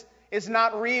else is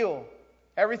not real.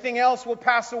 Everything else will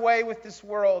pass away with this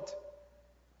world.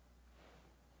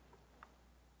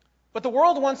 But the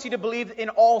world wants you to believe in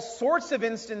all sorts of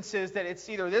instances that it's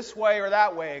either this way or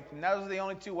that way. And those are the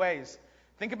only two ways.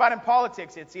 Think about in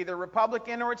politics. It's either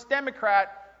Republican or it's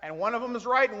Democrat. And one of them is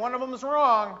right and one of them is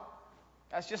wrong.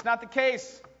 That's just not the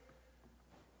case.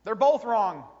 They're both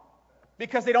wrong.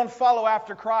 Because they don't follow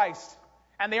after Christ.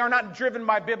 And they are not driven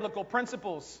by biblical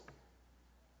principles.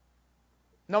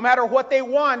 No matter what they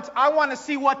want, I want to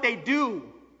see what they do.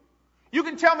 You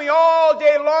can tell me all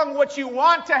day long what you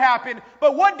want to happen,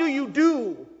 but what do you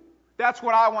do? That's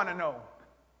what I want to know.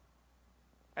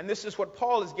 And this is what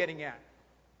Paul is getting at.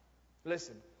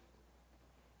 Listen.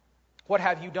 What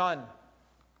have you done?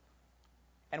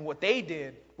 And what they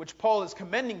did, which Paul is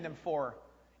commending them for,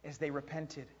 is they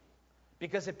repented.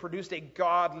 Because it produced a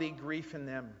godly grief in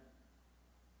them.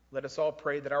 Let us all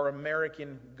pray that our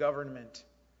American government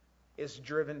is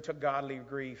driven to godly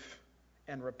grief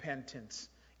and repentance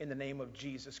in the name of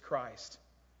Jesus Christ.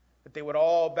 That they would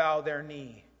all bow their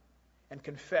knee and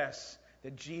confess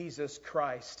that Jesus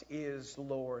Christ is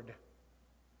Lord.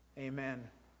 Amen.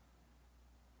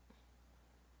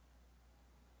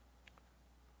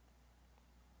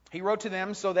 He wrote to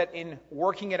them so that in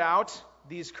working it out,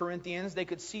 these Corinthians, they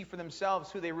could see for themselves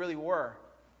who they really were.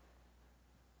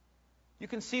 You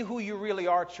can see who you really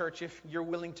are, church, if you're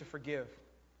willing to forgive.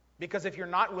 Because if you're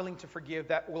not willing to forgive,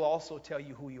 that will also tell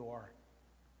you who you are.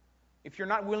 If you're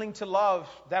not willing to love,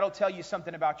 that'll tell you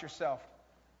something about yourself.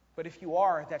 But if you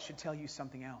are, that should tell you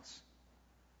something else.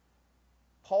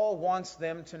 Paul wants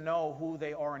them to know who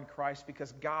they are in Christ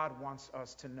because God wants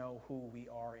us to know who we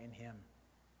are in Him.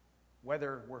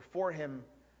 Whether we're for Him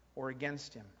or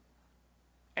against Him.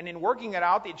 And in working it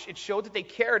out, it showed that they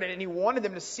cared, and He wanted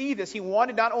them to see this. He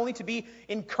wanted not only to be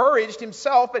encouraged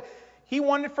Himself, but He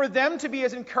wanted for them to be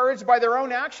as encouraged by their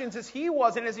own actions as He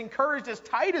was, and as encouraged as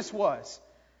Titus was.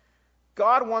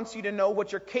 God wants you to know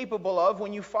what you're capable of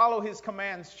when you follow His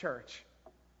commands, church.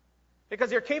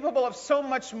 Because you're capable of so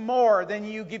much more than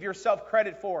you give yourself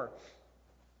credit for.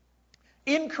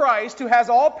 In Christ, who has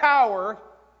all power,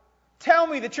 tell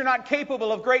me that you're not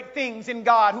capable of great things in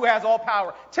God, who has all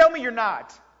power. Tell me you're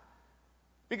not.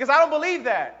 Because I don't believe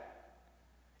that.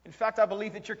 In fact, I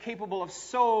believe that you're capable of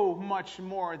so much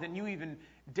more than you even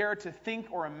dare to think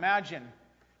or imagine.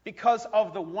 Because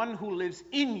of the one who lives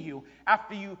in you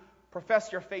after you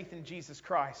profess your faith in Jesus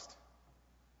Christ.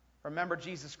 Remember,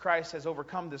 Jesus Christ has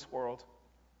overcome this world.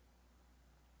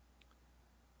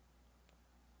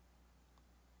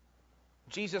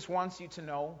 Jesus wants you to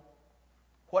know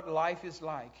what life is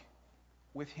like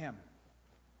with Him.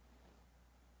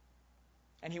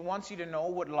 And He wants you to know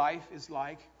what life is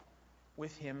like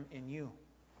with Him in you.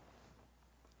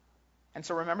 And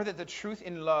so remember that the truth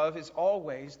in love is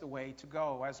always the way to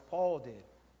go, as Paul did.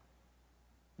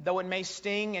 Though it may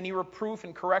sting, any reproof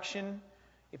and correction,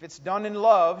 if it's done in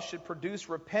love, should produce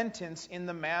repentance in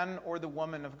the man or the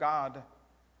woman of God.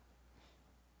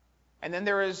 And then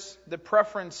there is the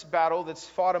preference battle that's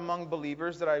fought among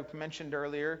believers that I mentioned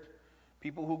earlier.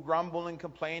 People who grumble and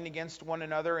complain against one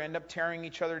another end up tearing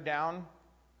each other down.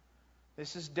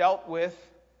 This was dealt with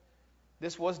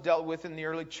in the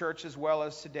early church as well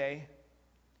as today.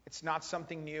 It's not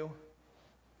something new,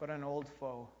 but an old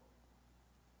foe.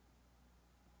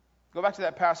 Go back to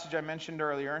that passage I mentioned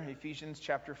earlier, Ephesians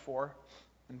chapter 4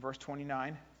 and verse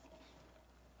 29.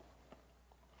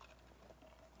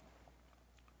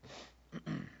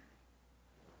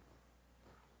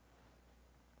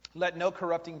 Let no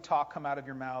corrupting talk come out of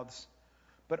your mouths,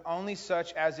 but only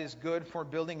such as is good for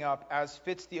building up, as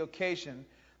fits the occasion,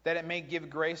 that it may give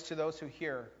grace to those who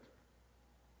hear.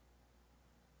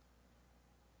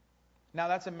 Now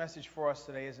that's a message for us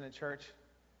today, isn't it, church?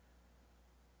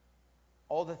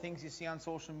 All the things you see on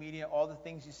social media, all the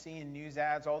things you see in news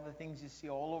ads, all the things you see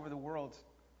all over the world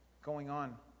going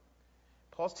on.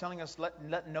 Paul's telling us,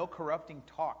 let no corrupting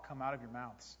talk come out of your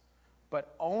mouths,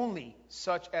 but only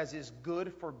such as is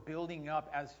good for building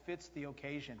up, as fits the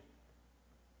occasion.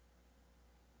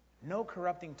 No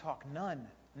corrupting talk. None.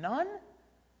 None?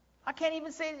 I can't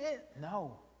even say it.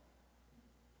 No.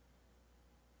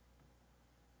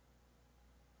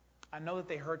 I know that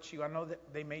they hurt you. I know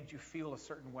that they made you feel a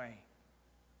certain way.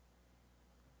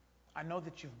 I know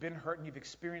that you've been hurt and you've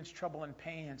experienced trouble and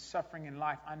pain and suffering in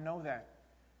life. I know that.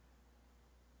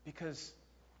 Because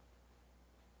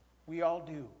we all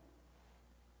do.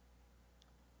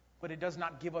 But it does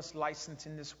not give us license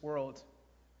in this world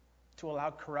to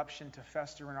allow corruption to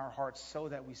fester in our hearts so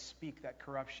that we speak that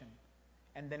corruption.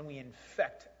 And then we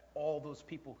infect all those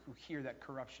people who hear that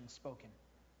corruption spoken.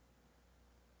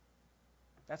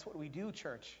 That's what we do,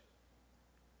 church.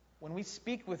 When we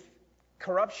speak with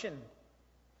corruption,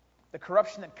 the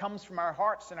corruption that comes from our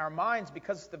hearts and our minds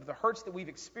because of the hurts that we've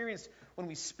experienced, when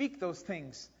we speak those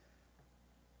things,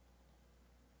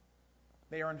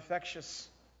 they are infectious.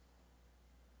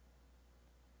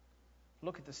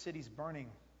 Look at the cities burning.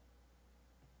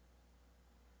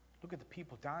 Look at the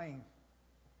people dying.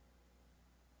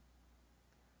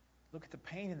 Look at the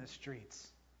pain in the streets.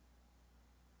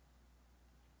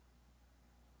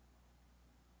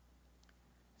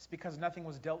 It's because nothing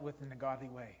was dealt with in a godly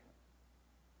way.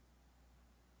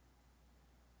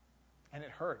 And it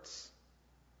hurts.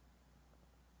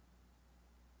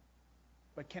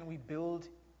 But can we build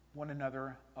one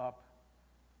another up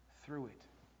through it?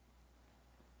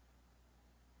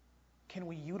 Can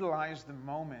we utilize the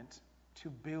moment to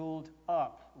build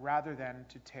up rather than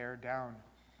to tear down?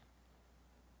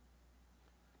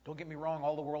 Don't get me wrong,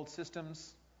 all the world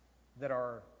systems that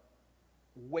are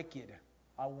wicked,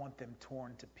 I want them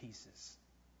torn to pieces.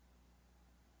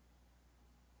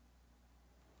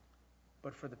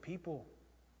 But for the people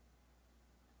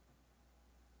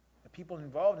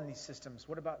involved in these systems,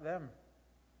 what about them?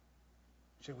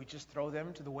 Should we just throw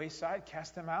them to the wayside,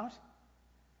 cast them out?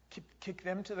 Kick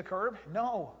them to the curb?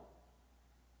 No.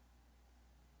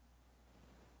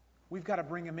 We've got to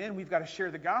bring them in. We've got to share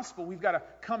the gospel. We've got to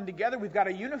come together. We've got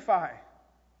to unify.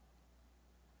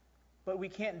 But we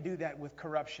can't do that with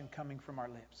corruption coming from our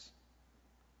lips.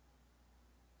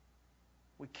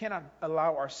 We cannot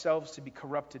allow ourselves to be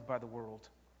corrupted by the world.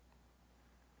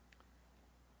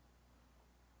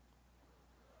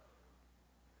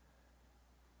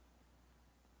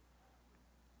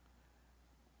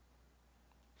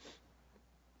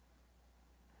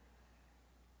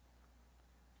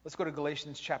 Let's go to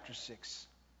Galatians chapter 6.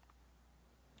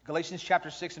 Galatians chapter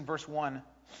 6 and verse 1.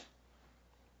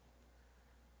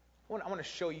 I want to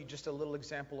show you just a little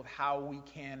example of how we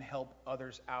can help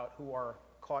others out who are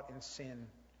caught in sin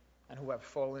and who have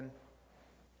fallen.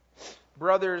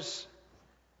 Brothers,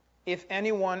 if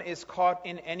anyone is caught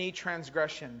in any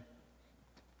transgression,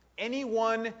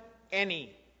 anyone,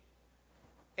 any,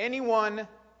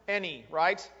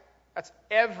 right? That's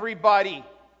everybody.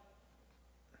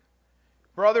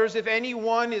 Brothers, if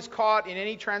anyone is caught in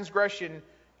any transgression,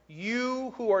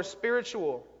 you who are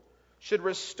spiritual should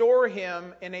restore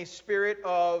him in a spirit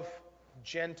of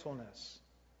gentleness.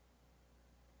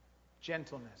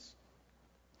 Gentleness.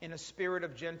 In a spirit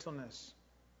of gentleness.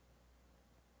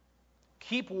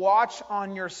 Keep watch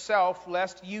on yourself,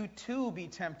 lest you too be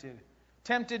tempted.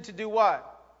 Tempted to do what?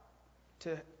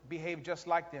 To behave just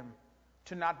like them.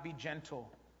 To not be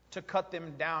gentle. To cut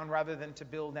them down rather than to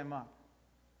build them up.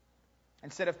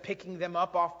 Instead of picking them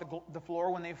up off the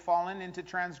floor when they've fallen into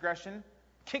transgression,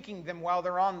 kicking them while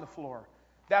they're on the floor.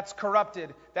 That's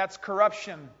corrupted. That's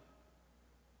corruption.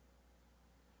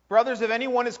 Brothers, if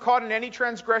anyone is caught in any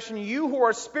transgression, you who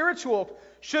are spiritual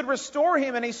should restore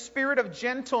him in a spirit of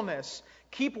gentleness.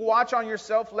 Keep watch on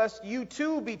yourself, lest you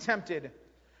too be tempted.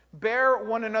 Bear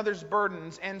one another's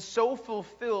burdens, and so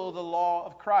fulfill the law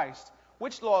of Christ.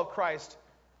 Which law of Christ?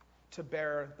 To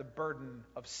bear the burden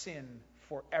of sin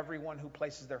for everyone who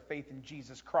places their faith in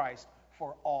Jesus Christ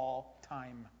for all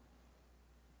time.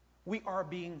 We are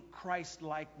being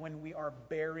Christ-like when we are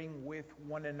bearing with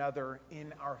one another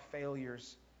in our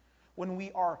failures. When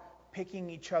we are picking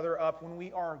each other up, when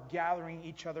we are gathering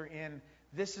each other in,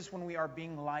 this is when we are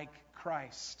being like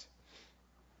Christ.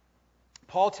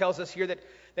 Paul tells us here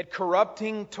that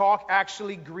corrupting talk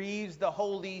actually grieves the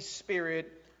Holy Spirit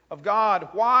of God.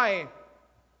 Why?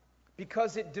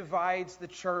 Because it divides the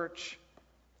church.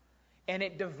 And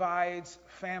it divides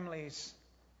families.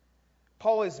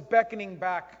 Paul is beckoning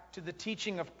back to the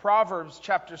teaching of Proverbs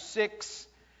chapter 6,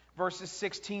 verses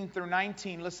 16 through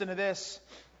 19. Listen to this.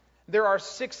 There are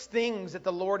 6 things that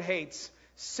the Lord hates,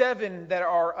 7 that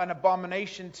are an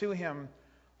abomination to him.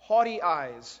 Haughty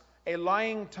eyes, a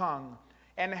lying tongue,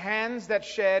 and hands that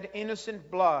shed innocent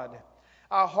blood,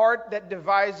 a heart that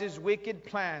devises wicked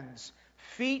plans,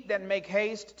 feet that make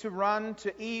haste to run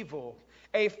to evil,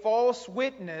 a false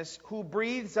witness who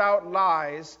breathes out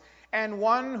lies, and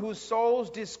one who sows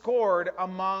discord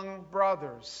among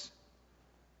brothers.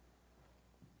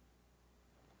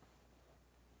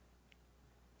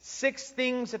 6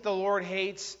 things that the Lord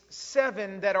hates,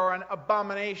 7 that are an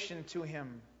abomination to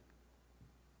Him.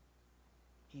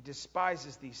 He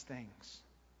despises these things.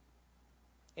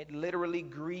 It literally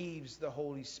grieves the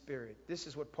Holy Spirit. This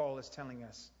is what Paul is telling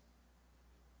us.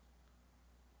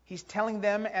 He's telling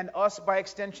them and us by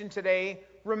extension today,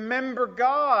 remember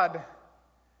God.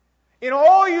 In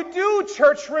all you do,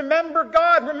 church, remember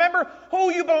God. Remember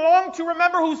who you belong to.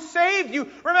 Remember who saved you.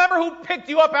 Remember who picked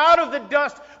you up out of the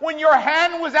dust when your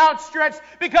hand was outstretched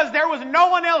because there was no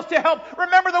one else to help.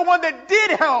 Remember the one that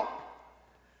did help.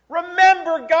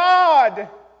 Remember God.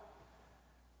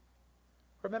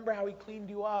 Remember how He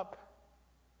cleaned you up.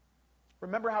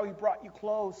 Remember how He brought you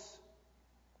close.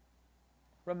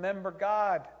 Remember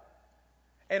God.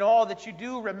 In all that you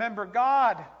do, remember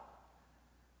God.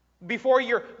 Before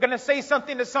you're going to say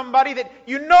something to somebody that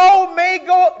you know may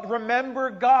go, remember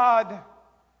God.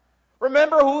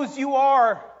 Remember whose you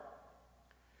are.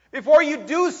 Before you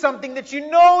do something that you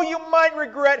know you might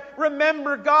regret,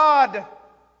 remember God.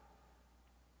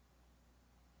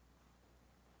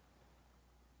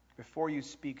 Before you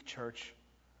speak, church,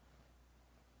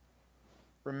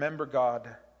 remember God.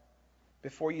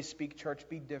 Before you speak, church,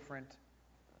 be different.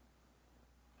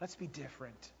 Let's be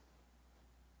different.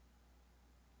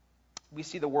 We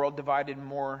see the world divided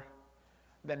more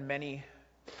than many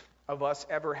of us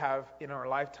ever have in our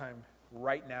lifetime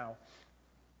right now.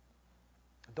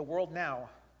 The world now.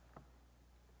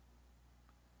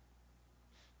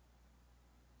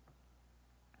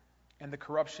 And the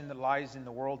corruption that lies in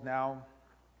the world now.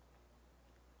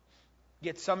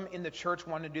 Yet some in the church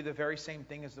want to do the very same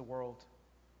thing as the world.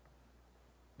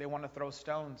 They want to throw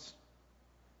stones.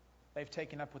 They've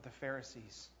taken up with the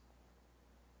Pharisees.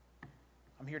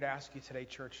 I'm here to ask you today,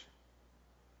 church,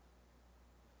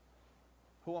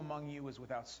 who among you is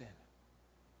without sin?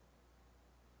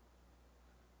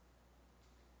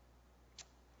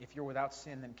 If you're without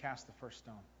sin, then cast the first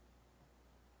stone.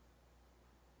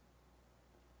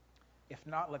 If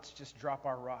not, let's just drop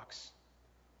our rocks.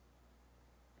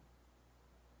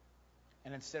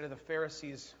 And instead of the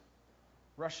Pharisees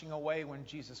rushing away when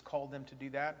Jesus called them to do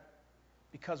that,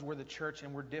 because we're the church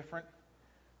and we're different,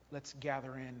 let's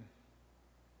gather in.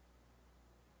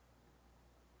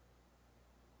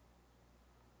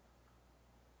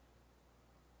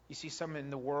 You see, some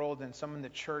in the world and some in the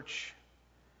church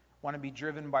want to be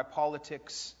driven by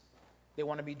politics. They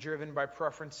want to be driven by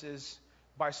preferences,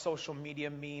 by social media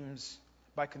memes,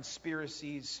 by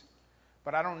conspiracies.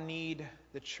 But I don't need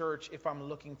the church if I'm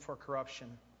looking for corruption.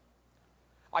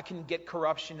 I can get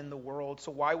corruption in the world,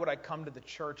 so why would I come to the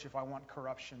church if I want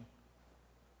corruption?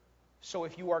 So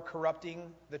if you are corrupting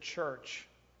the church,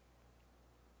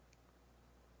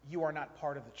 you are not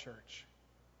part of the church.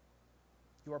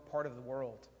 You are part of the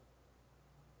world.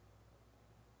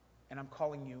 And I'm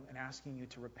calling you and asking you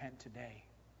to repent today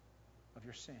of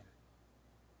your sin.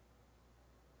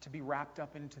 To be wrapped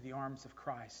up into the arms of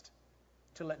Christ.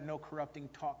 To let no corrupting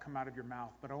talk come out of your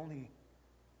mouth, but only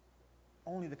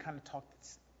the kind of talk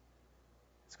that's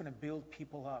going to build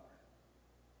people up.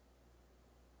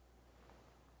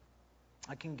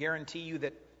 I can guarantee you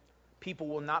that people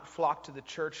will not flock to the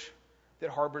church that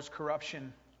harbors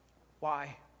corruption.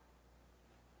 Why?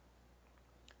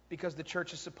 Because the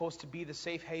church is supposed to be the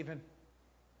safe haven.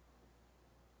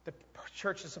 The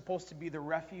church is supposed to be the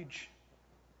refuge.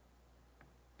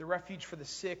 The refuge for the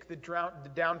sick, the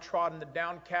downtrodden, the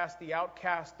downcast, the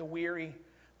outcast, the weary,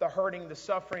 the hurting, the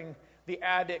suffering, the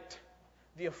addict,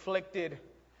 the afflicted,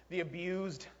 the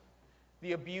abused,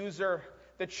 the abuser.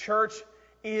 The church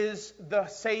is the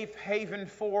safe haven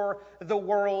for the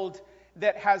world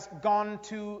that has gone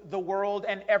to the world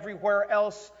and everywhere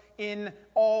else in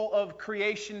all of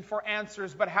creation for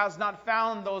answers, but has not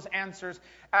found those answers.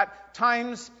 At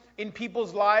times in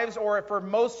people's lives, or for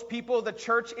most people, the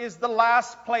church is the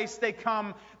last place they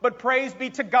come. But praise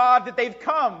be to God that they've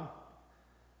come.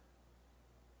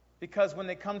 Because when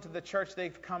they come to the church,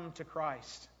 they've come to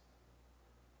Christ.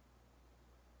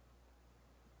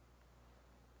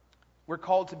 We're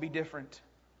called to be different.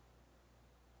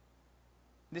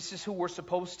 This is who we're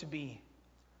supposed to be.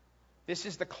 This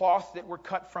is the cloth that we're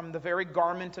cut from, the very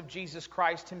garment of Jesus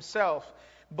Christ Himself,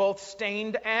 both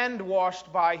stained and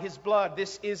washed by His blood.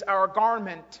 This is our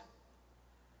garment.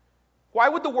 Why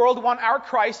would the world want our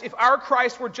Christ if our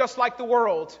Christ were just like the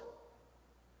world?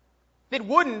 It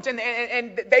wouldn't,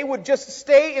 and they would just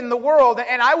stay in the world,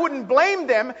 and I wouldn't blame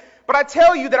them, but I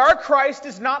tell you that our Christ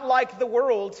is not like the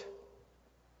world.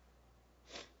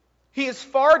 He is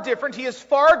far different. He is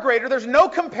far greater. There's no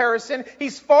comparison.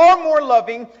 He's far more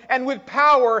loving, and with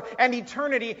power and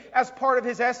eternity as part of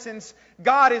His essence.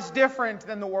 God is different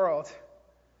than the world.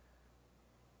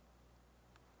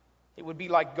 It would be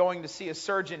like going to see a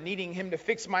surgeon, needing him to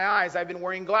fix my eyes. I've been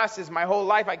wearing glasses my whole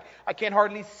life. I can't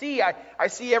hardly see. I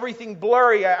see everything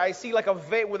blurry. I see like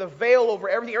with a veil over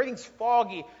everything. Everything's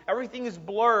foggy. Everything is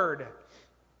blurred.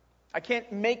 I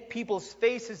can't make people's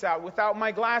faces out without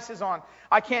my glasses on.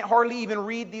 I can't hardly even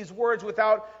read these words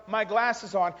without my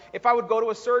glasses on. If I would go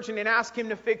to a surgeon and ask him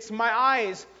to fix my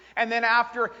eyes, and then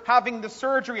after having the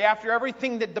surgery, after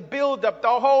everything, the build-up,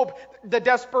 the hope, the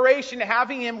desperation,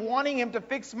 wanting him to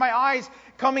fix my eyes,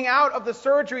 coming out of the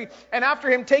surgery, and after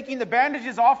him taking the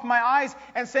bandages off my eyes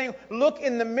and saying, "Look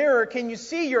in the mirror, can you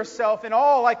see yourself?" And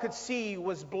all I could see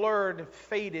was blurred,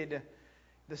 faded,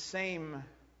 the same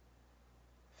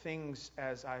things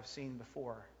as I've seen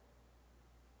before.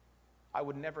 I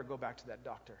would never go back to that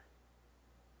doctor.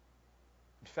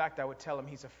 In fact, I would tell him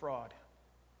he's a fraud.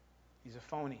 He's a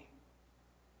phony.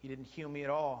 He didn't heal me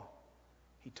at all.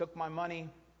 He took my money,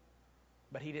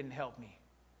 but he didn't help me.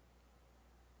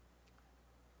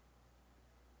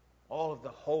 All of the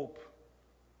hope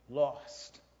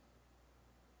lost.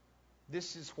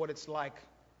 This is what it's like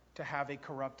to have a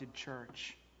corrupted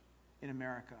church in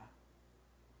America.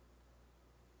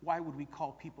 Why would we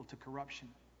call people to corruption?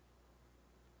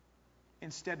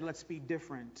 Instead, let's be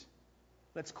different.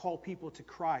 Let's call people to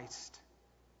Christ.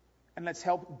 And let's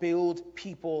help build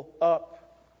people up.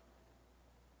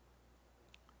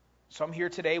 So I'm here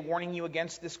today warning you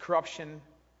against this corruption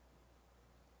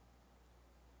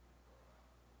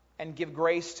and give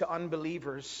grace to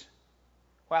unbelievers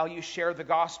while you share the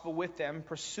gospel with them.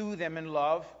 Pursue them in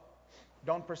love.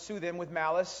 Don't pursue them with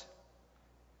malice.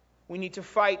 We need to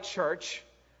fight, church.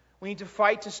 We need to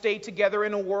fight to stay together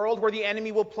in a world where the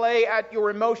enemy will play at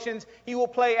your emotions. He will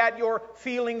play at your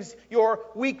feelings, your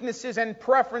weaknesses and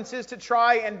preferences to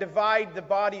try and divide the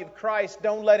body of Christ.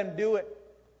 Don't let him do it.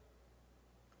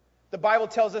 The Bible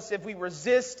tells us if we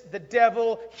resist the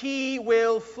devil, he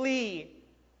will flee.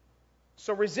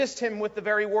 So resist him with the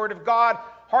very word of God.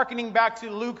 Hearkening back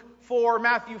to Luke 4,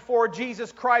 Matthew 4,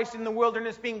 Jesus Christ in the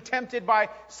wilderness being tempted by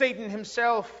Satan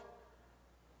himself.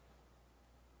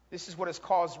 This is what has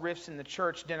caused rifts in the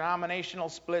church, denominational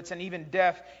splits, and even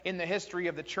death in the history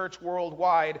of the church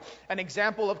worldwide. An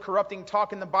example of corrupting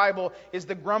talk in the Bible is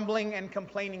the grumbling and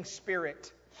complaining spirit.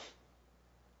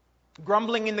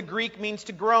 Grumbling in the Greek means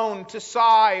to groan, to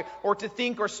sigh, or to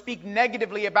think or speak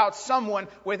negatively about someone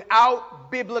without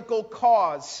biblical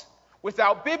cause.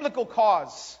 Without biblical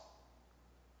cause.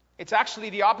 It's actually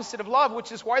the opposite of love,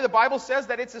 which is why the Bible says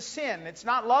that it's a sin. It's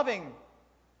not loving.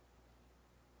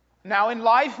 Now, in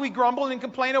life, we grumble and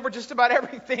complain over just about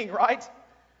everything, right?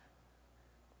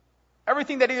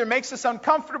 Everything that either makes us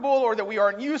uncomfortable or that we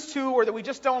aren't used to or that we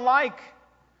just don't like.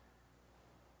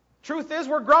 Truth is,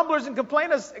 we're grumblers and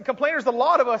complainers, a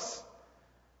lot of us.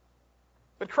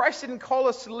 But Christ didn't call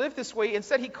us to live this way.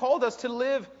 Instead, He called us to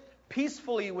live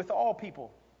peacefully with all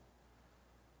people.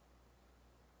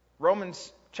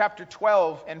 Romans chapter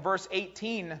 12 and verse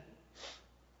 18.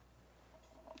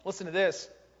 Listen to this.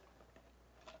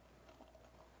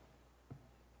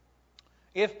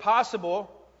 If possible,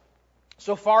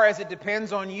 so far as it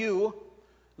depends on you,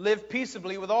 live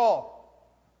peaceably with all.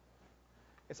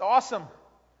 It's awesome.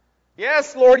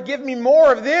 Yes, Lord, give me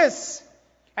more of this.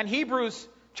 And Hebrews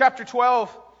chapter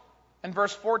 12 and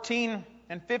verse 14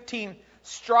 and 15.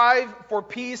 Strive for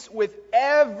peace with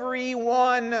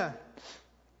everyone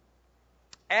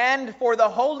and for the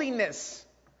holiness,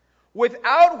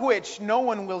 without which no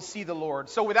one will see the Lord.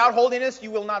 So without holiness,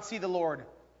 you will not see the Lord.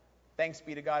 Thanks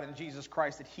be to God in Jesus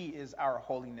Christ that He is our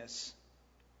holiness.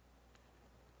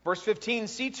 Verse 15,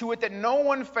 see to it that no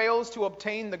one fails to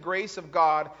obtain the grace of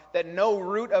God, that no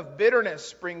root of bitterness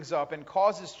springs up and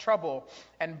causes trouble,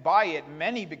 and by it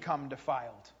many become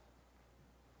defiled.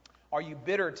 Are you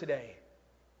bitter today?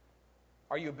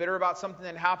 Are you bitter about something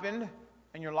that happened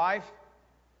in your life?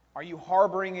 Are you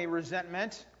harboring a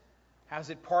resentment? Has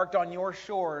it parked on your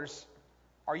shores?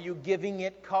 Are you giving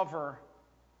it cover?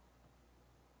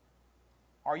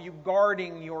 Are you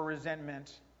guarding your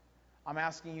resentment? I'm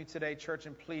asking you today, church,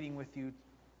 and pleading with you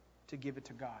to give it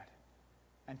to God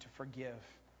and to forgive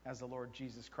as the Lord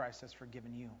Jesus Christ has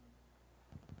forgiven you.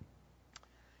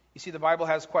 You see, the Bible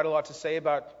has quite a lot to say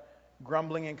about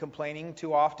grumbling and complaining.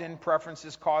 Too often,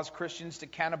 preferences cause Christians to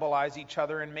cannibalize each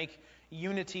other and make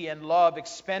unity and love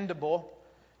expendable.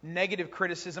 Negative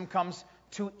criticism comes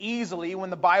too easily when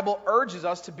the Bible urges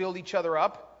us to build each other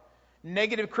up.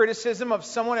 Negative criticism of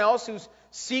someone else who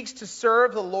seeks to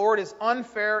serve the Lord is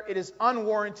unfair, it is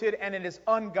unwarranted, and it is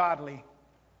ungodly.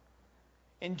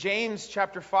 In James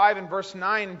chapter 5 and verse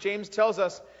 9, James tells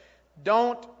us,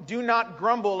 do not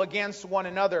grumble against one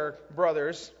another,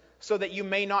 brothers, so that you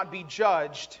may not be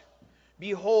judged.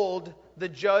 Behold, the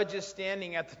judge is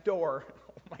standing at the door.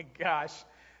 Oh my gosh.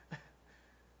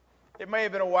 It may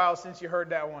have been a while since you heard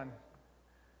that one.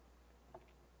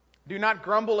 Do not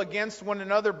grumble against one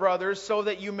another, brothers, so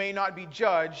that you may not be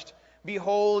judged.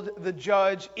 Behold, the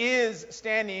judge is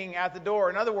standing at the door.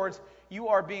 In other words, you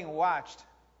are being watched.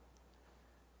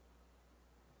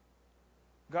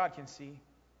 God can see.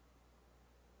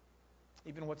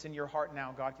 Even what's in your heart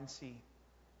now, God can see.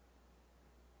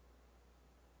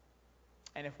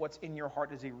 And if what's in your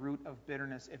heart is a root of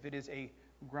bitterness, if it is a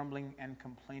grumbling and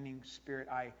complaining spirit,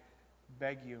 I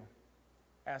beg you,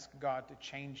 ask God to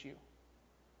change you.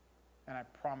 And I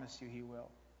promise you He will.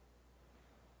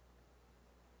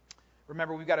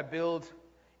 Remember, we've got to build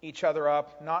each other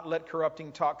up, not let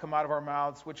corrupting talk come out of our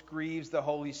mouths, which grieves the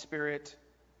Holy Spirit.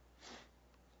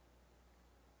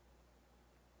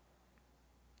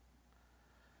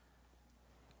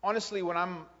 Honestly, when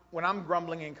I'm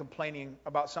grumbling and complaining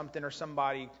about something or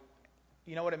somebody,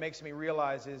 you know what it makes me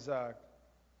realize is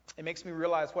it makes me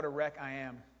realize what a wreck I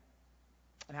am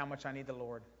and how much I need the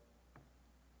Lord.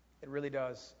 It really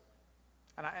does.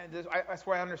 And that's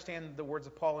why I understand the words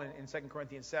of Paul in 2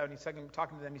 Corinthians 7. He's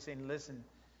talking to them, he's saying, listen,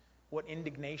 what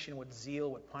indignation, what zeal,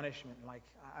 what punishment. Like,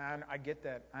 I get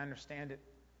that. I understand it.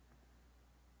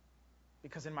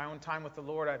 Because in my own time with the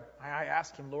Lord, I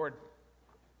ask Him, Lord,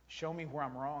 show me where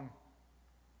I'm wrong.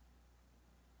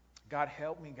 God,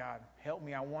 help me, God. Help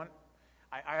me.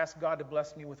 I ask God to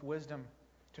bless me with wisdom,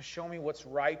 to show me what's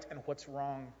right and what's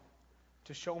wrong,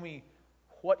 to show me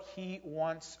what He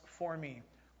wants for me,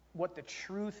 what the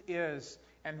truth is,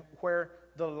 and where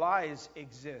the lies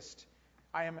exist.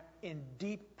 I am in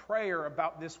deep prayer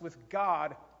about this with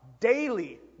God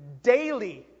daily.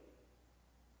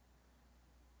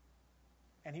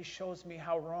 And He shows me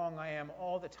how wrong I am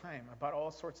all the time about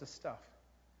all sorts of stuff,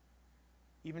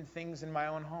 even things in my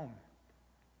own home.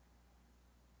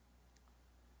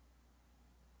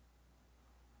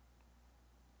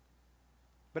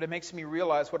 But it makes me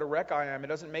realize what a wreck I am. It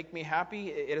doesn't make me happy.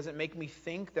 It doesn't make me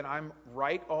think that I'm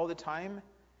right all the time.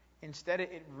 Instead,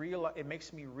 it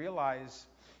makes me realize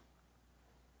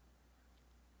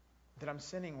that I'm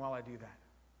sinning while I do that.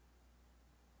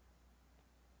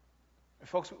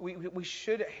 Folks, we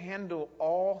should handle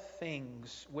all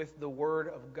things with the Word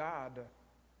of God.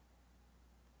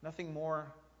 Nothing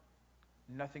more,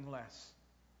 nothing less.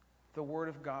 The Word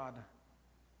of God.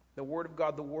 The Word of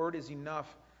God. The Word is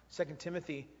enough. 2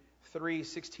 Timothy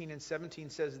 3:16 and 17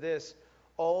 says this,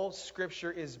 all Scripture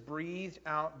is breathed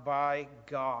out by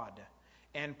God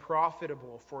and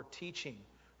profitable for teaching,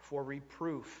 for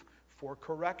reproof, for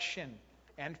correction,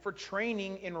 and for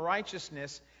training in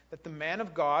righteousness, that the man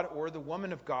of God or the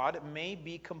woman of God may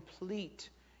be complete,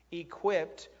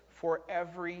 equipped for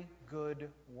every good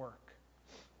work,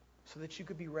 so that you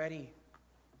could be ready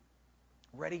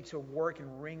to work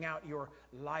and wring out your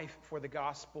life for the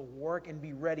gospel. Work and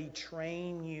be ready,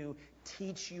 train you,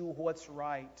 teach you what's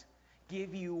right,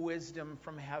 give you wisdom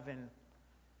from heaven.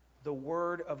 The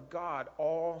Word of God,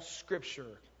 all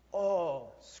Scripture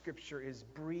is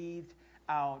breathed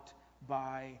out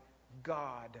by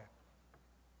God.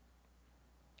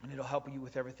 And it'll help you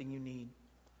with everything you need.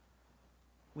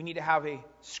 We need to have a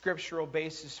scriptural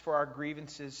basis for our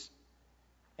grievances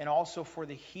and also for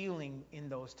the healing in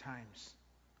those times.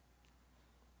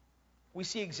 We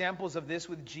see examples of this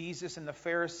with Jesus and the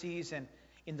Pharisees and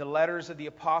in the letters of the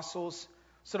apostles.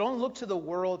 So don't look to the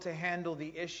world to handle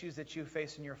the issues that you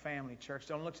face in your family, church.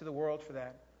 Don't look to the world for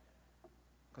that,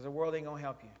 because the world ain't going to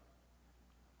help you.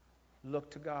 Look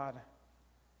to God.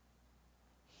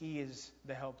 He is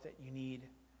the help that you need.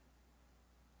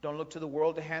 Don't look to the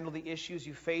world to handle the issues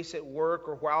you face at work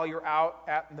or while you're out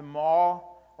at the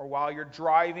mall or while you're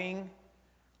driving.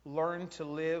 Learn to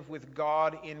live with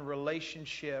God in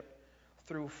relationship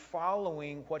through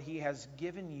following what He has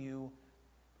given you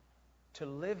to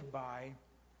live by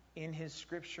in His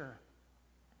Scripture.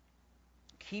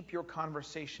 Keep your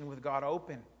conversation with God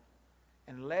open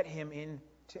and let Him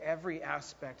into every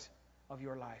aspect of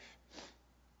your life.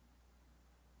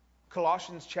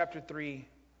 Colossians chapter 3,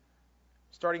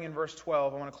 starting in verse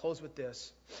 12, I want to close with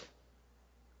this.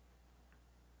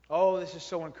 Oh, this is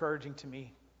so encouraging to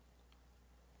me.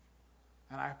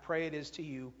 And I pray it is to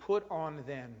you. Put on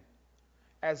then,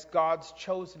 as God's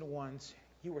chosen ones,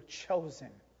 you were chosen,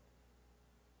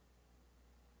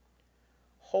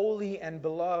 holy and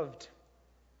beloved.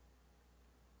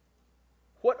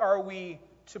 What are we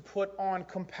to put on?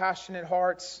 Compassionate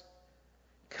hearts,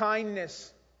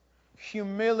 kindness,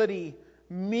 humility,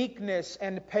 meekness,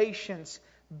 and patience,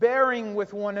 bearing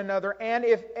with one another, and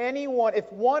if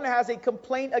one has a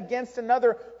complaint against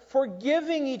another,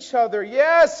 forgiving each other.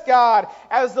 Yes, God,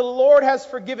 as the Lord has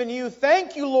forgiven you,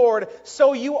 thank you, Lord,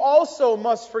 so you also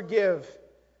must forgive.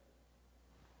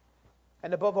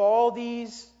 And above all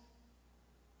these,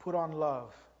 put on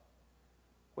love,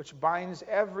 which binds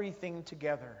everything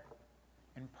together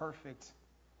in perfect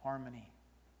harmony.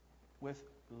 With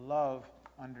love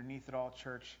underneath it all,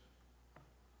 church,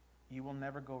 you will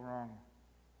never go wrong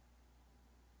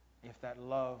if that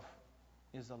love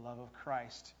is the love of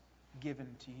Christ given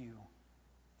to you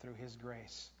through His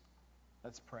grace.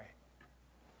 Let's pray.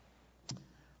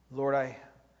 Lord, I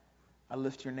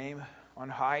lift your name on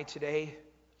high today.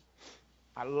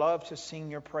 I love to sing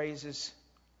your praises.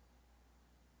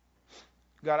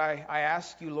 God, I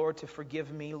ask you, Lord, to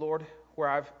forgive me, Lord, where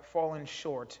I've fallen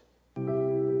short.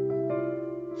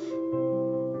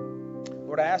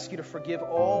 Lord, I ask you to forgive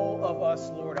all of us,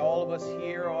 Lord, all of us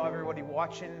here, all everybody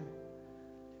watching.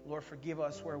 Lord, forgive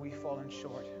us where we've fallen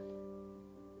short.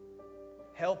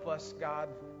 Help us, God.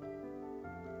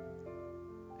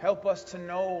 Help us to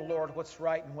know, Lord, what's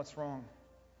right and what's wrong.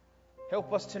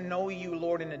 Help us to know you,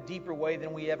 Lord, in a deeper way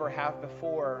than we ever have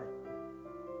before.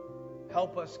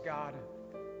 Help us, God.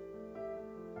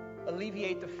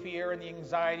 Alleviate the fear and the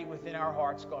anxiety within our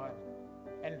hearts, God.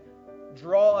 And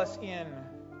draw us in.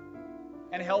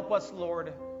 And help us,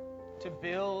 Lord, to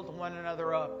build one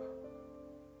another up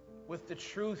with the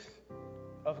truth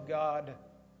of God.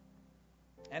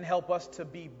 And help us to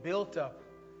be built up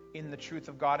in the truth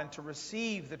of God and to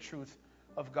receive the truth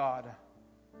of God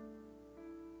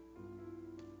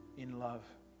in love.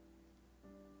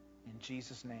 In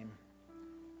Jesus' name,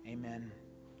 amen.